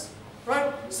talents.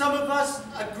 Right? Some of us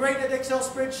are great at Excel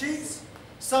spreadsheets.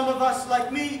 Some of us,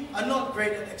 like me, are not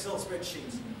great at Excel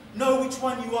spreadsheets. Know which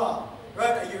one you are.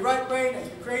 Right? Are you right brain? Are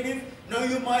you creative? Know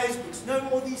your Myers-Briggs. Know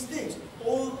all these things.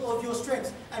 All of your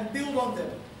strengths. And build on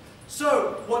them.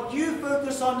 So, what you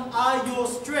focus on are your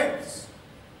strengths.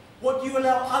 What you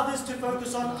allow others to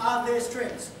focus on are their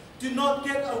strengths. Do not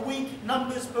get a weak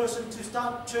numbers person to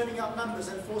start churning out numbers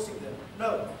and forcing them.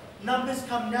 No. Numbers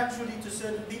come naturally to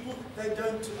certain people, they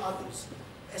don't to others.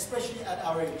 Especially at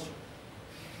our age.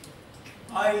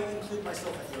 I include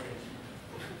myself at your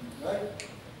age. Right?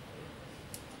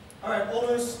 Alright,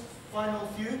 almost final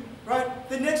few. Right?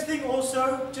 The next thing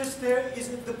also, just there, is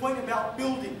the point about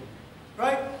building.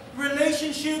 Right?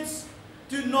 Relationships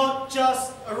do not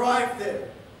just arrive there.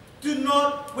 Do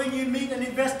not, when you meet an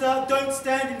investor, don't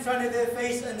stand in front of their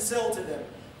face and sell to them.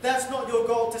 That's not your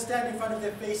goal, to stand in front of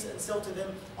their face and sell to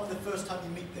them on the first time you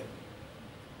meet them.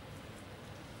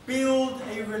 Build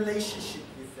a relationship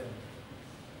with them.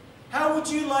 How would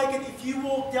you like it if you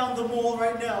walked down the mall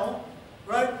right now,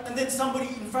 right, and then somebody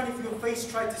in front of your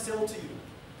face tried to sell to you,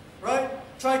 right?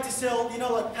 Tried to sell, you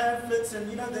know, like pamphlets and,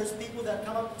 you know, those people that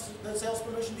come up, those sales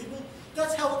promotion people.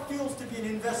 That's how it feels to be an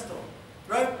investor,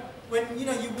 right? When, you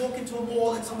know, you walk into a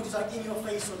mall and somebody's like in your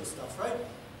face sort of stuff, right?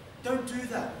 Don't do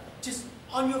that. Just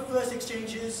on your first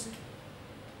exchanges,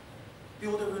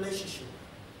 build a relationship.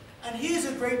 And here's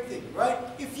a great thing, right?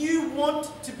 If you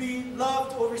want to be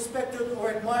loved or respected or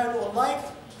admired or liked,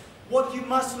 what you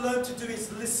must learn to do is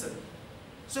listen.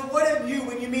 So why don't you,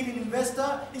 when you meet an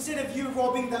investor, instead of you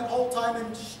robbing that whole time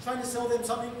and just trying to sell them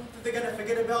something that they're going to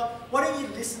forget about, why don't you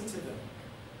listen to them?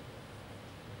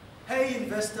 Hey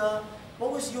investor,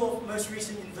 what was your most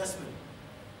recent investment?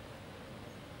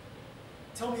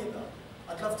 Tell me about it.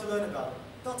 I'd love to learn about it.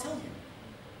 They'll tell you.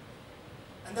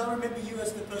 And they'll remember you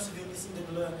as the person who listened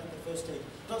and learned at the first stage,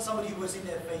 not somebody who was in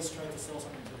their face trying to sell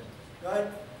something to them. Right?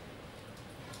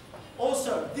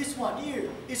 Also, this one here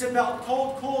is about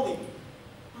cold calling.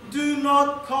 Do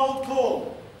not cold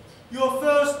call. Your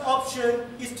first option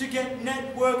is to get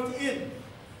networked in.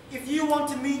 If you want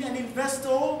to meet an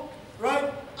investor,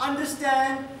 right,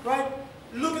 understand, right?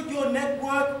 Look at your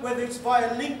network, whether it's via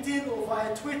LinkedIn or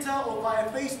via Twitter or via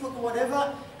Facebook or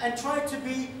whatever, and try to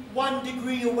be 1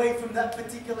 degree away from that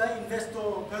particular investor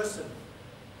or person.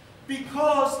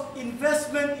 Because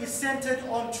investment is centered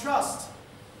on trust.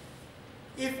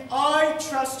 If I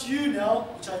trust you now,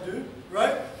 which I do,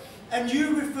 right? And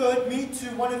you referred me to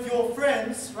one of your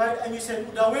friends, right? And you said,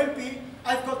 Udawempi,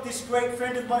 I've got this great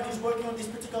friend of mine who's working on this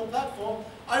particular platform.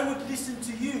 I would listen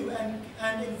to you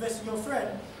and invest in your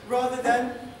friend, rather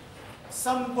than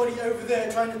somebody over there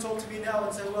trying to talk to me now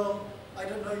and say, well, I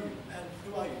don't know you, and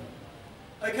who are you?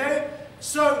 Okay?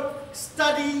 So,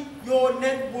 study your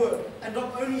network. And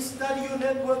not only study your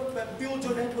network, but build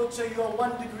your network so you are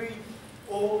 1 degree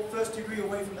or 1st degree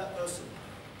away from that person.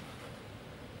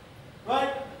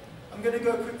 Right? I'm going to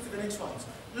go quick for the next ones.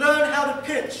 Learn how to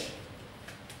pitch.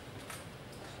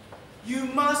 You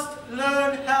must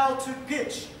learn how to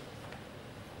pitch.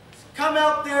 Come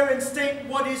out there and state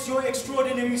what is your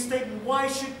extraordinary statement. Why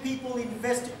should people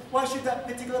invest? Why should that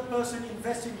particular person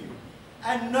invest in you?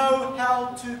 And know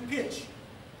how to pitch.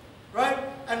 Right?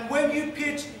 And when you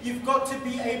pitch, you've got to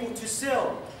be able to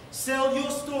sell. Sell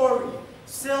your story.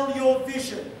 Sell your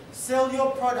vision. Sell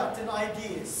your product and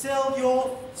ideas. Sell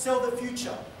the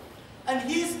future. And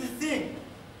here's the thing.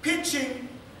 Pitching,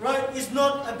 right, is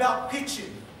not about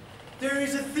pitching. There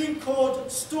is a thing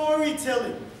called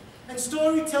storytelling. And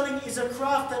storytelling is a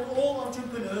craft that all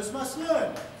entrepreneurs must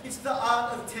learn. It's the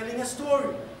art of telling a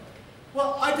story.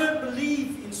 Well, I don't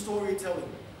believe in storytelling.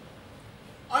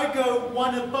 I go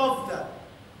one above that,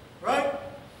 right?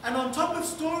 And on top of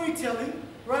storytelling,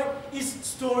 right, is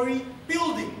story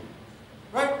building,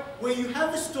 right? Where you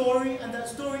have a story and that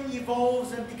story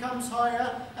evolves and becomes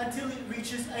higher until it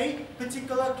reaches a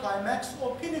particular climax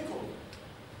or pinnacle.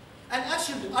 And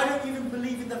actually, I don't even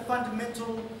believe in the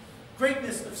fundamental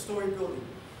greatness of story building.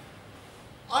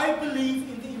 I believe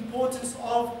in the importance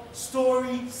of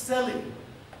story selling.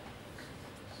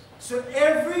 So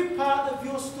every part of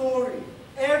your story,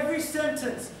 every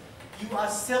sentence, you are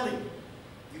selling.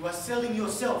 You are selling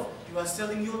yourself. You are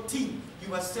selling your team.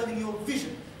 You are selling your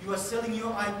vision. You are selling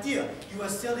your idea. You are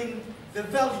selling the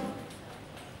value.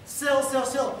 Sell, sell,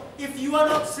 sell. If you are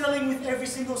not selling with every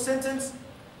single sentence,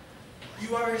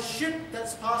 you are a ship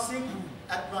that's passing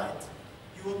at night.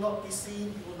 You will not be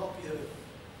seen, you will not be heard.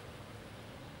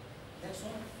 Next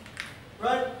one.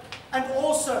 Right? And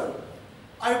also,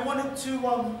 I wanted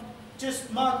to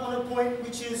just mark on a point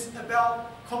which is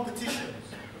about competition.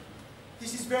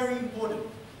 This is very important.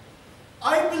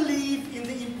 I believe in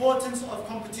the importance of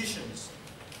competitions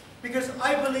because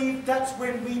I believe that's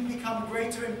when we become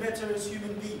greater and better as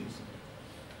human beings.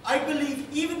 I believe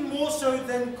even more so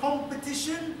than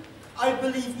competition, I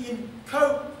believe in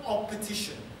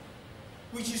co-opetition,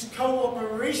 which is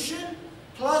cooperation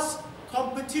plus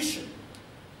competition.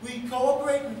 We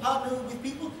cooperate and partner with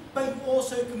people, but we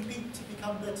also compete to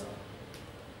become better.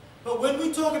 But when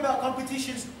we talk about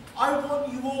competitions, I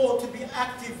want you all to be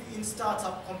active in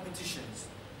startup competitions.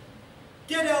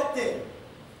 Get out there.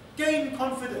 Gain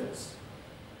confidence.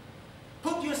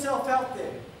 Put yourself out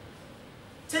there.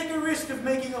 Take a risk of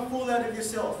making a fool out of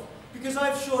yourself. Because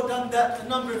I've sure done that a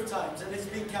number of times and it's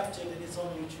been captured and it's on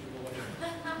YouTube or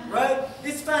whatever. Right?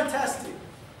 It's fantastic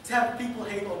to have people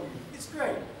hate on you. It's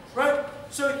great. Right?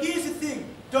 So here's the thing.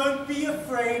 Don't be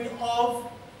afraid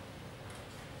of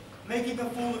making a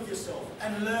fool of yourself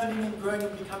and learning and growing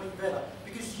and becoming better.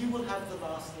 Because you will have the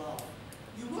last laugh.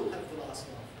 You will have the last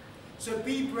laugh. So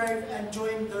be brave and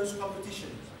join those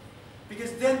competitions.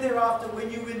 Because then thereafter,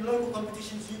 when you win local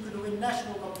competitions, you can win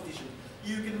national competitions.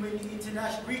 You can win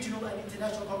international, regional and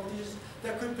international competitions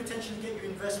that could potentially get you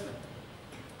investment.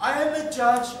 I am a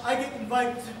judge. I get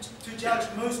invited to judge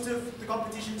most of the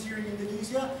competitions here in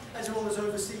Indonesia as well as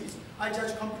overseas. I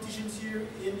judge competitions here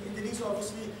in Indonesia,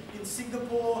 obviously, in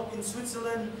Singapore, in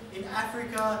Switzerland, in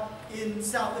Africa, in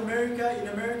South America, in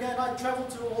America, and I travel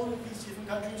to all of these different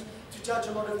countries to judge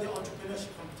a lot of the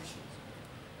entrepreneurship competitions.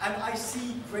 And I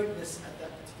see greatness at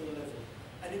that particular level,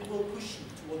 and it will push you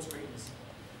towards greatness.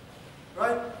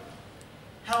 Right?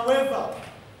 However,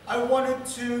 I wanted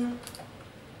to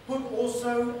put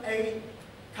also a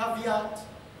caveat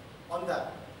on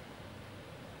that.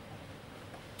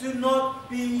 Do not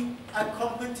be a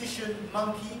competition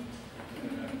monkey,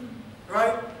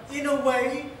 right? In a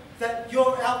way that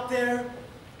you're out there,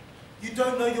 you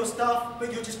don't know your stuff,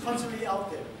 but you're just constantly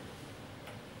out there.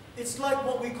 It's like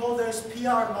what we call those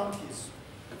PR monkeys.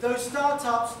 Those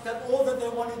startups that all that they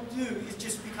want to do is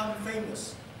just become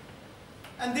famous.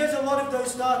 And there's a lot of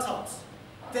those startups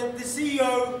that the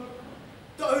CEO,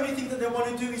 the only thing that they want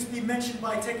to do is be mentioned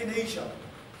by Tech in Asia.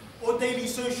 or Daily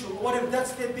Social, or whatever.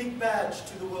 That's their big badge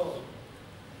to the world.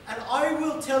 And I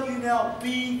will tell you now,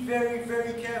 be very,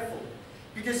 very careful.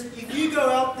 Because if you go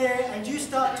out there and you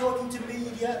start talking to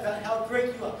media about how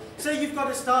great you are, say you've got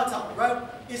a startup, right?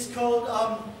 It's called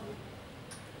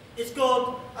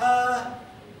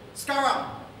Scaram,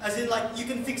 as in like you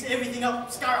can fix everything up,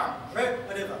 Scaram, right?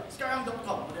 Whatever,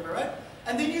 Scaram.com, whatever, right?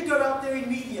 And then you go out there in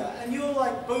media and you're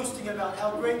like boasting about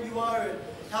how great you are and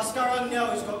how Scaram now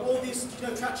has got all this,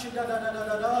 traction,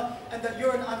 and that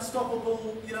you're an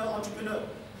unstoppable, entrepreneur.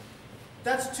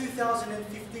 That's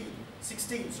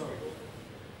 16, sorry.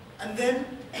 And then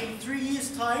in 3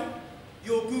 years' time,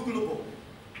 you're Googleable.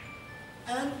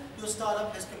 And your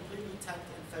startup has completely tanked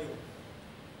and failed.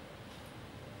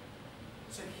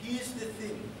 So here's the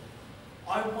thing.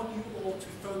 I want you all to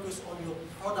focus on your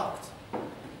product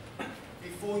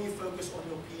before you focus on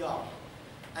your PR.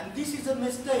 And this is a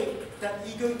mistake that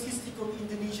egotistical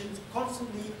Indonesians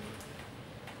constantly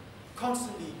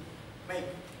make.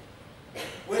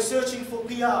 We're searching for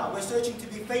PR, we're searching to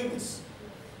be famous,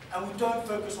 and we don't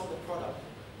focus on the product.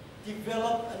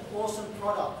 Develop an awesome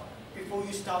product before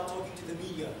you start talking to the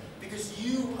media, because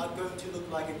you are going to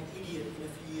look like an idiot in a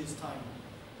few years' time.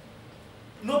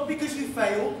 Not because you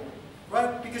failed,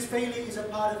 right? Because failure is a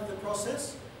part of the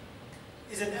process,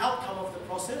 is an outcome of the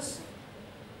process,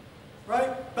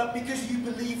 right? But because you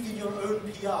believed in your own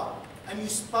PR, and you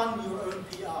spun your own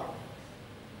PR.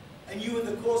 And you were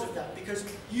the cause of that, because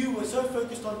you were so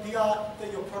focused on PR that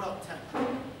your product tanked.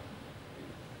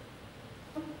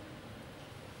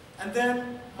 And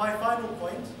then, my final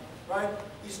point, right,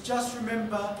 is just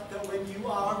remember that when you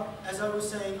are, as I was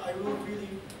saying, I will really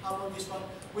up on this one,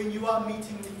 when you are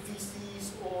meeting with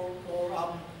VCs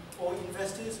or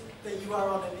investors, that you are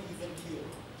on an even keel.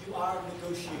 You are a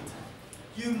negotiator.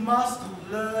 You must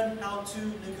learn how to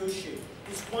negotiate.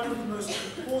 It's one of the most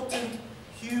important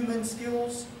human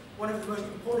skills, one of the most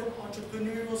important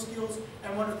entrepreneurial skills,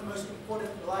 and one of the most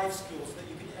important life skills that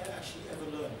you can actually ever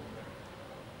learn.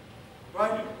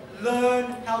 Right?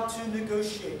 Learn how to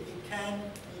negotiate. It can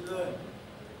be learned.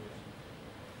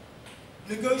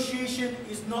 Negotiation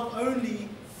is not only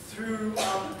through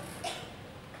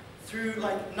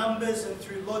like numbers and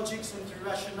through logics and through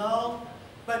rationale,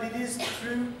 but it is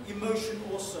through emotion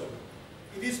also.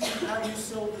 It is through how you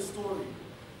sell the story.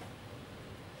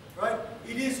 Right?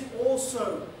 It is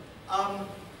also,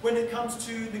 when it comes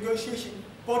to negotiation,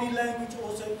 body language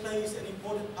also plays an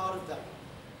important part of that.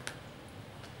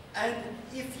 And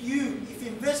if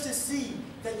investors see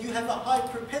that you have a high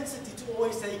propensity to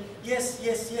always say yes,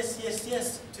 yes, yes, yes,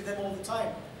 yes to them all the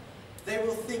time, they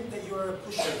will think that you are a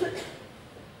pushover.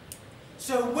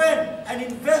 So when an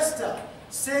investor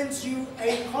sends you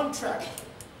a contract,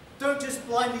 don't just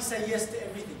blindly say yes to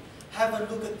everything. Have a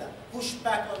look at that. Push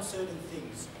back on certain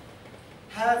things.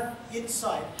 Have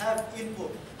insight, have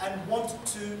input, and want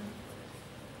to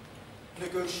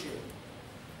negotiate.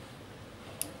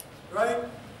 Right?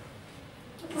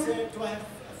 Do I have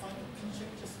a final? Can you check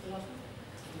just the last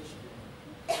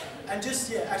one? And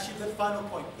just, yeah, actually the final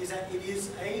point is that it is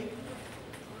a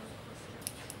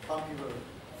bumpy road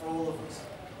for all of us.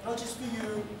 Not just for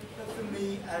you, but for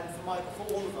me and for Michael,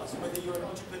 for all of us. Whether you're an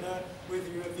entrepreneur, whether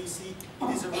you're a VC, it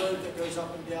is a road that goes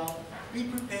up and down. Be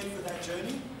prepared for that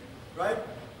journey, right?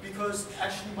 Because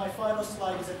actually my final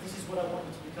slide is that this is what I want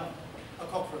you to become, a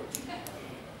cockroach.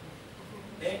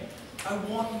 Okay? I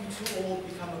want you to all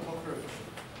become a cockroach.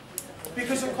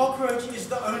 Because a cockroach is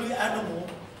the only animal,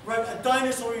 right? A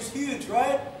dinosaur is huge,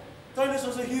 right?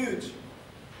 Dinosaurs are huge.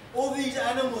 All these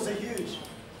animals are huge.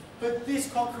 But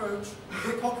this cockroach,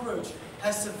 the cockroach,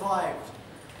 has survived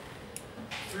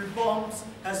through bombs,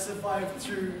 has survived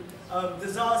through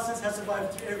disasters, has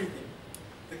survived through everything.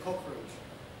 The cockroach.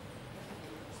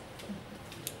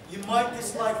 You might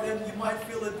dislike them, you might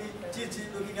feel a bit jittery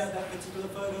looking at that particular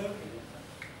photo,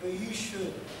 but you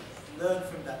should learn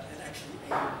from that and actually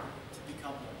aim to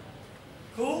become one.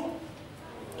 Cool?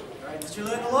 Alright, did you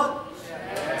learn a lot?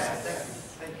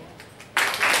 Yes. Thank you.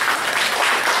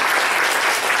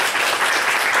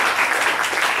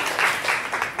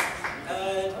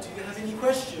 Do you have any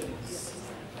questions?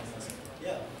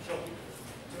 Yeah, sure. Do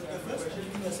you want to go first?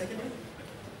 Give me a second.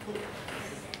 Cool.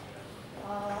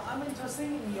 I'm interested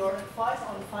in your advice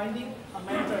on finding a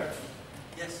mentor.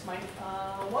 Yes.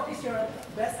 What is your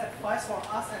best advice for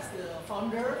us as the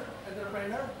founder,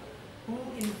 entrepreneur, who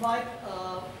invite,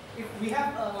 if we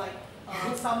have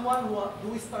someone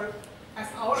who is as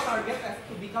our target as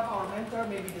to become our mentor,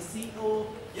 maybe the CEO,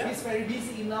 yeah. He's very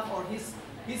busy enough, or he's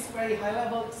very high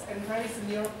level and very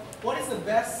senior. What is the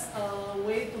best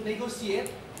way to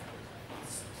negotiate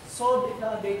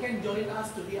so they can join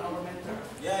us to be our mentor.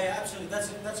 Yeah, absolutely.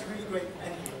 That's a really great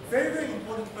and very, very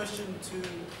important question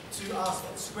to ask.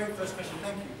 It's a great first question.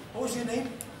 Thank you. What was your name?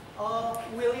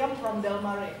 William from Del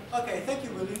Mar. Okay, thank you,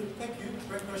 William. Thank you.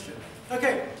 Great question.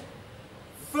 Okay.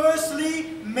 Firstly,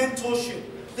 mentorship.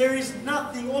 There is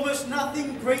nothing, almost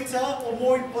nothing greater or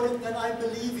more important than I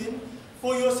believe in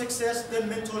for your success than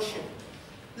mentorship.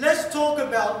 Let's talk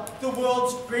about the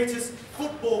world's greatest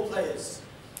football players,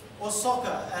 or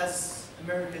soccer as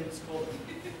Americans call them.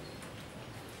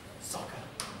 Soccer.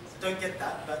 Don't get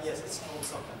that, but yes, it's called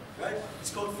soccer, right?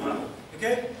 It's called football,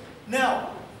 okay?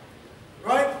 Now,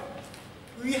 right,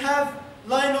 we have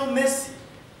Lionel Messi,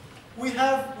 we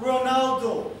have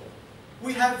Ronaldo,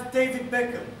 we have David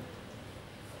Beckham.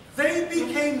 They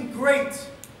became great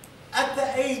at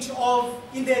the age of,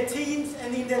 in their teens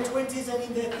and in their 20s and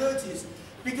in their 30s,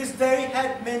 because they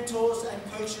had mentors and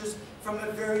coaches from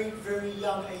a very, very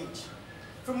young age.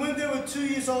 From when they were 2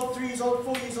 years old, 3 years old,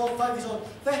 4 years old, 5 years old,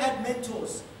 they had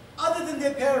mentors. Other than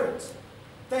their parents,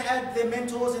 they had their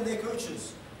mentors and their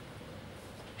coaches.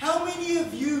 How many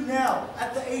of you now,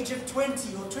 at the age of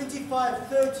 20 or 25,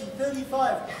 30,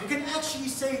 35, can actually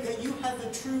say that you have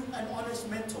a true and honest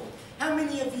mentor? How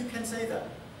many of you can say that?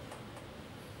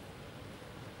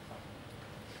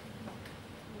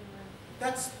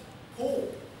 That's poor.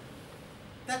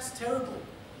 That's terrible.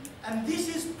 And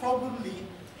this is probably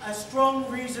a strong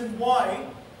reason why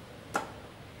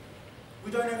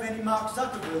we don't have any Mark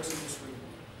Zuckerbergs in this room.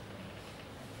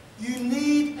 You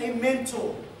need a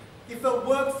mentor. If it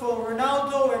worked for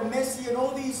Ronaldo and Messi and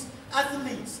all these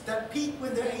athletes that peak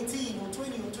when they're 18 or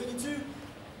 20 or 22,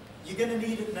 you're going to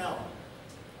need it now.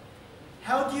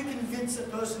 How do you convince a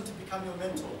person to become your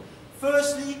mentor?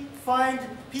 Firstly, find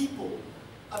people,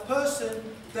 a person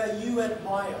that you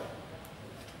admire,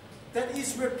 that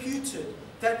is reputed,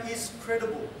 that is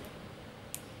credible,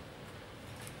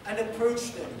 and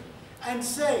approach them and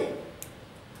say,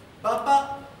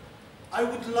 Bapa, I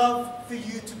would love for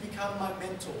you to become my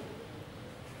mentor.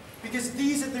 Because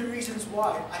these are the reasons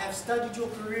why. I have studied your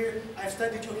career, I have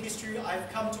studied your history, I've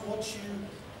come to watch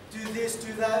you do this,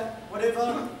 do that,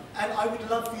 whatever, and I would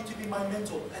love for you to be my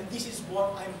mentor. And this is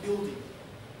what I'm building.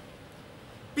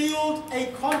 Build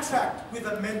a contract with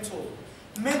a mentor.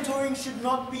 Mentoring should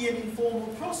not be an informal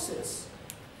process.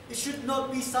 It should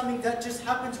not be something that just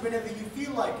happens whenever you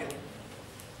feel like it.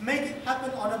 Make it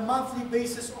happen on a monthly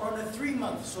basis or on a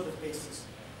 3-month sort of basis.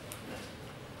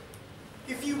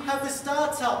 If you have a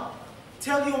startup,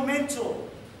 tell your mentor,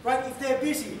 right, if they're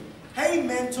busy, hey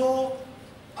mentor,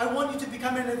 I want you to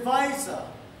become an advisor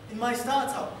in my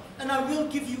startup, and I will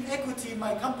give you equity in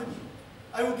my company.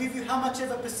 I will give you how much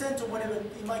ever percent or whatever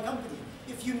in my company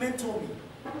if you mentor me.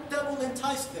 That will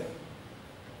entice them.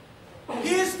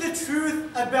 Here's the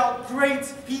truth about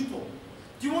great people.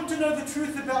 Do you want to know the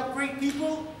truth about great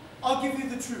people? I'll give you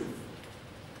the truth.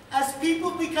 As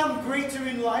people become greater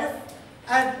in life,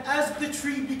 and as the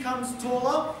tree becomes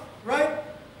taller, right,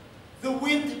 the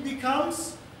wind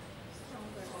becomes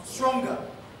stronger.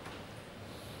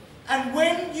 And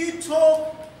when you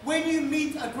talk, when you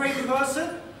meet a great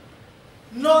person,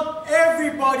 not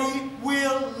everybody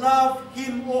will love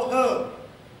him or her.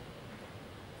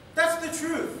 That's the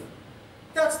truth.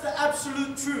 That's the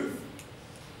absolute truth.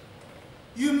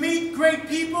 You meet great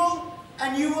people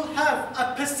and you will have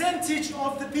a percentage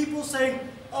of the people saying,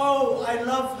 oh, I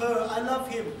love her, I love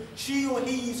him, she or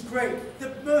he is great,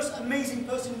 the most amazing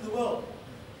person in the world.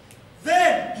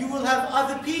 Then you will have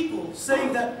other people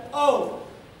saying that, oh,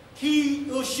 he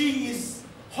or she is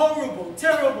horrible,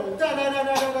 terrible, da da da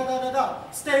da da da da da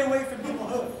da. Stay away from him or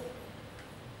her.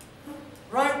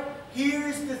 Right? Here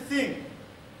is the thing.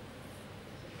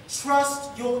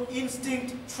 Trust your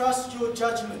instinct, trust your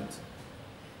judgment.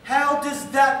 How does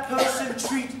that person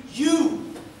treat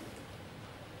you?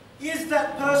 Is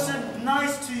that person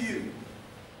nice to you?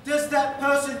 Does that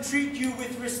person treat you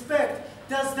with respect?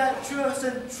 Does that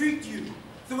person treat you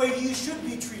the way you should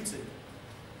be treated?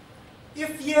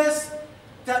 If yes,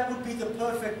 that would be the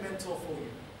perfect mentor for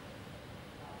you.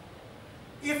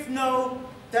 If no,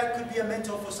 that could be a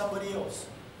mentor for somebody else.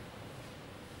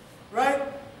 Right?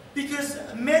 Because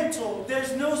a mentor,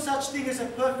 there's no such thing as a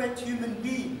perfect human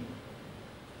being.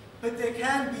 But there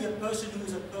can be a person who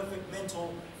is a perfect mentor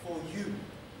for you.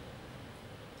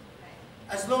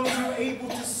 As long as you're able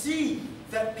to see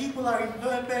that people are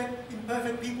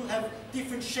imperfect people have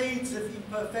different shades of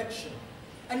imperfection.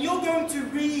 And you're going to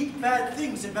read bad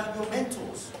things about your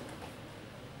mentors.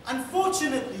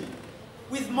 Unfortunately,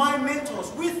 with my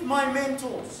mentors,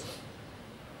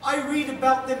 I read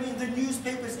about them in the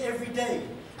newspapers every day.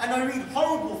 And I read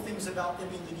horrible things about them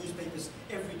in the newspapers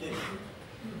every day.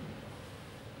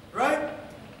 right?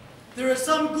 There are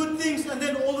some good things, and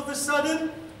then all of a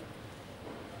sudden,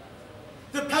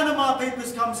 the Panama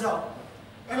Papers comes out.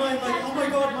 And I'm like, oh my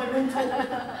God, my mental.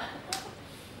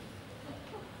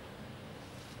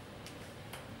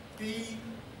 Be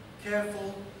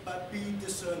careful, but be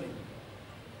discerning.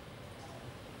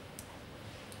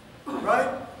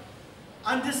 Right?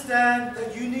 Understand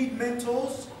that you need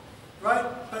mentors, right?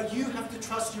 But you have to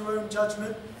trust your own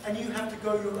judgment, and you have to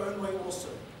go your own way also.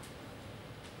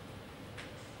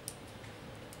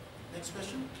 Next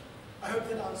question. I hope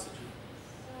that answered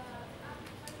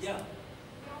you. Yeah.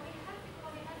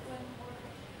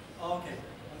 Oh, okay.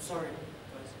 I'm sorry,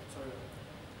 guys. Sorry.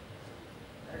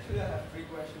 Actually, I have 3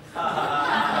 questions.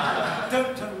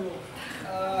 Don't rule.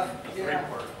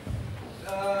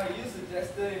 You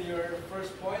suggested in your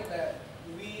first point that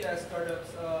we as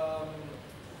startups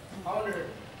founder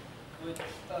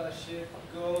should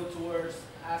go towards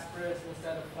aspirins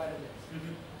instead of vitamins.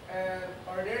 And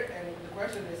the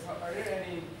question is, are there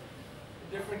any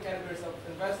different categories of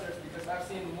investors? Because I've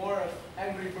seen more of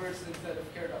Angry Birds instead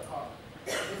of Care.com.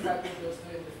 If I put those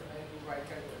two in the right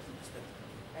categories.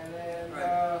 And then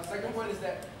the second point is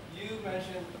that you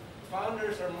mentioned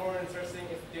founders are more interesting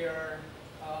if they're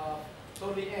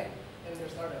totally in their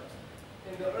startups.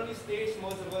 In the early stage,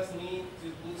 most of us need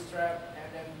to bootstrap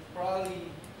and then probably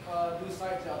do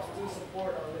side jobs to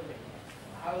support our living.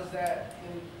 How is that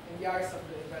in the eyes of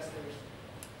the investors?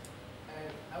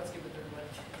 And I would skip the third one.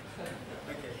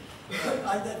 Okay.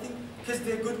 I think, because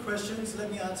they're good questions,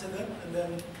 let me answer them, and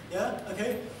then, yeah,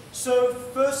 okay. So,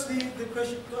 firstly, the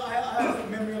question, I have a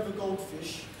memory of a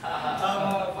goldfish.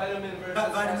 Vitamin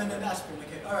versus vitamin and aspirin,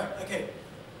 okay, all right, okay.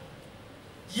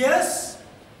 Yes,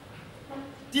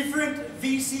 different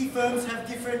VC firms have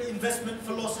different investment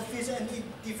philosophies and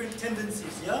different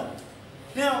tendencies, yeah?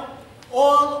 Now,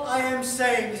 all I am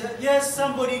saying is that, yes,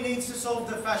 somebody needs to solve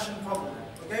the fashion problem,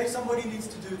 okay? Somebody needs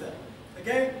to do that,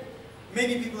 okay?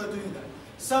 Many people are doing that.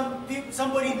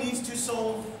 Somebody needs to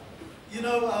solve, you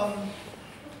know,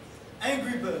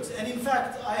 Angry Birds. And in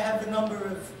fact, I have a number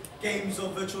of games or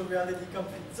virtual reality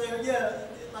companies. So yeah,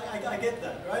 I get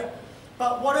that, right?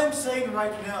 But what I'm saying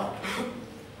right now,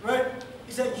 right,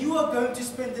 is that you are going to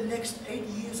spend the next 8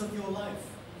 years of your life,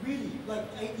 really, like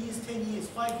 8 years, 10 years,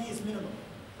 5 years minimum,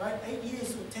 right? 8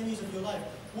 years or 10 years of your life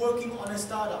working on a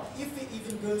startup, if it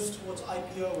even goes towards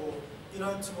IPO or, you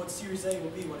know, towards Series A or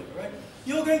B, whatever, right?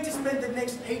 You're going to spend the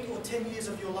next 8 or 10 years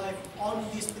of your life on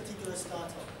this particular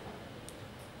startup.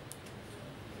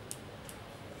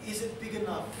 Is it big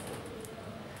enough?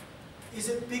 Is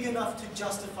it big enough to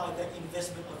justify that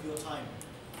investment of your time?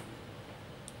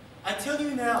 I tell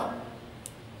you now,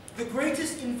 the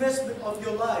greatest investment of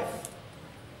your life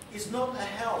is not a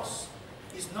house,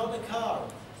 is not a car.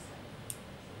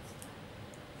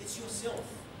 It's yourself.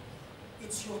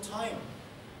 It's your time.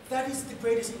 That is the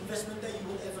greatest investment that you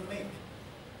will ever make.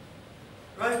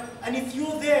 Right? And if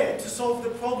you're there to solve the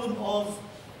problem of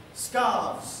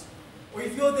scarves, or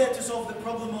if you're there to solve the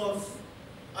problem of,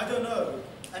 I don't know,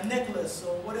 a necklace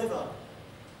or whatever,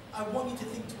 I want you to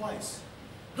think twice.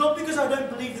 Not because I don't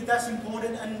believe that that's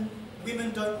important and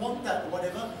women don't want that or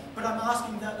whatever, but I'm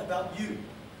asking that about you.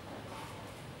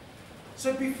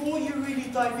 So before you really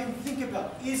dive in, think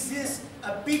about, is this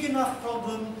a big enough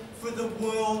problem for the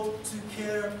world to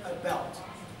care about?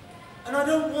 And I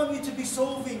don't want you to be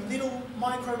solving little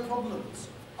micro problems.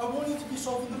 I want you to be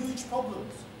solving huge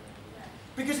problems.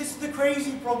 Because it's the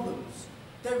crazy problems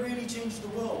that really change the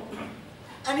world.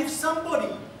 And if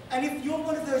you're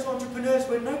one of those entrepreneurs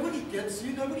where nobody gets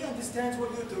you, nobody understands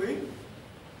what you're doing,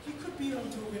 you could be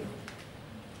onto a winner.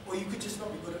 Or you could just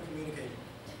not be good at communicating.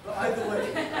 But either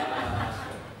way.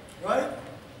 Right?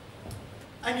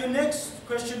 And your next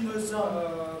question was...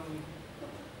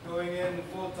 going in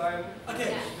full-time.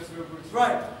 Okay,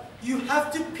 right. You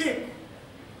have to pick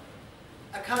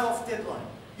a cut-off deadline.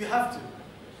 You have to.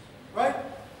 Right?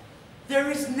 There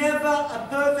is never a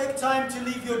perfect time to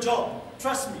leave your job.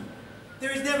 Trust me.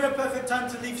 There is never a perfect time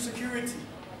to leave security.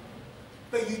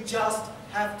 But you just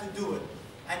have to do it.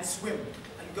 And swim.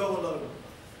 And go alone.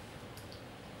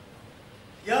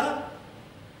 Yeah?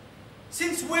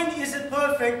 Since when is it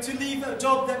perfect to leave a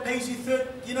job that pays you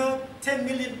 10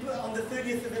 million on the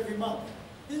 30th of every month?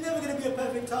 There's never going to be a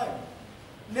perfect time.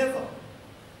 Never.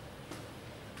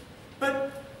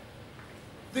 But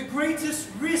the greatest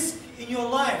risk in your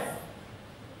life,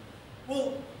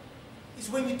 well, is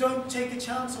when you don't take a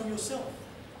chance on yourself.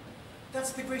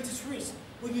 That's the greatest risk,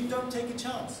 when you don't take a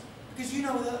chance. Because you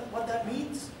know what that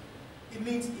means? It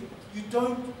means you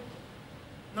don't,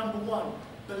 number one,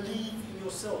 believe in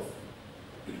yourself.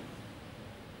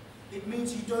 It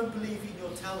means you don't believe in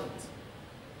your talent.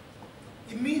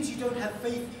 It means you don't have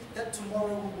faith that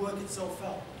tomorrow will work itself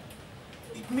out.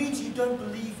 It means you don't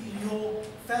believe in your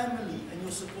family and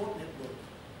your support network.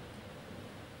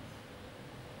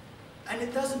 And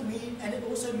it doesn't mean, and it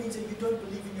also means that you don't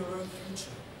believe in your own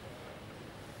future.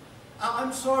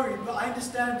 I'm sorry, but I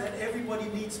understand that everybody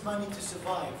needs money to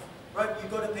survive, right?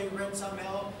 You've got to pay rent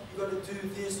somehow, you've got to do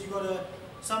this, you've got to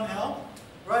somehow,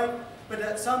 right? But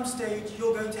at some stage,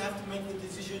 you're going to have to make the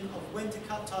decision of when to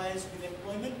cut ties with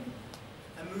employment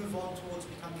and move on towards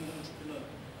becoming an entrepreneur.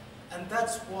 And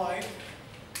that's why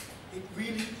it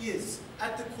really is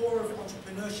at the core of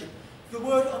entrepreneurship. The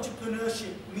word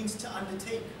entrepreneurship means to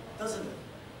undertake, doesn't it?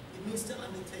 It means to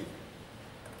undertake.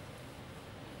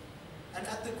 And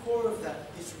at the core of that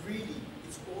is really,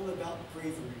 it's all about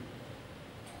bravery.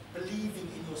 Believing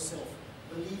in yourself,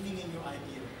 believing in your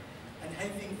idea, and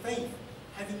having faith,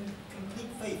 having complete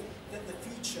faith that the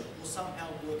future will somehow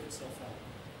work itself out.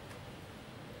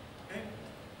 Okay?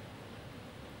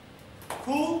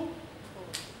 Cool?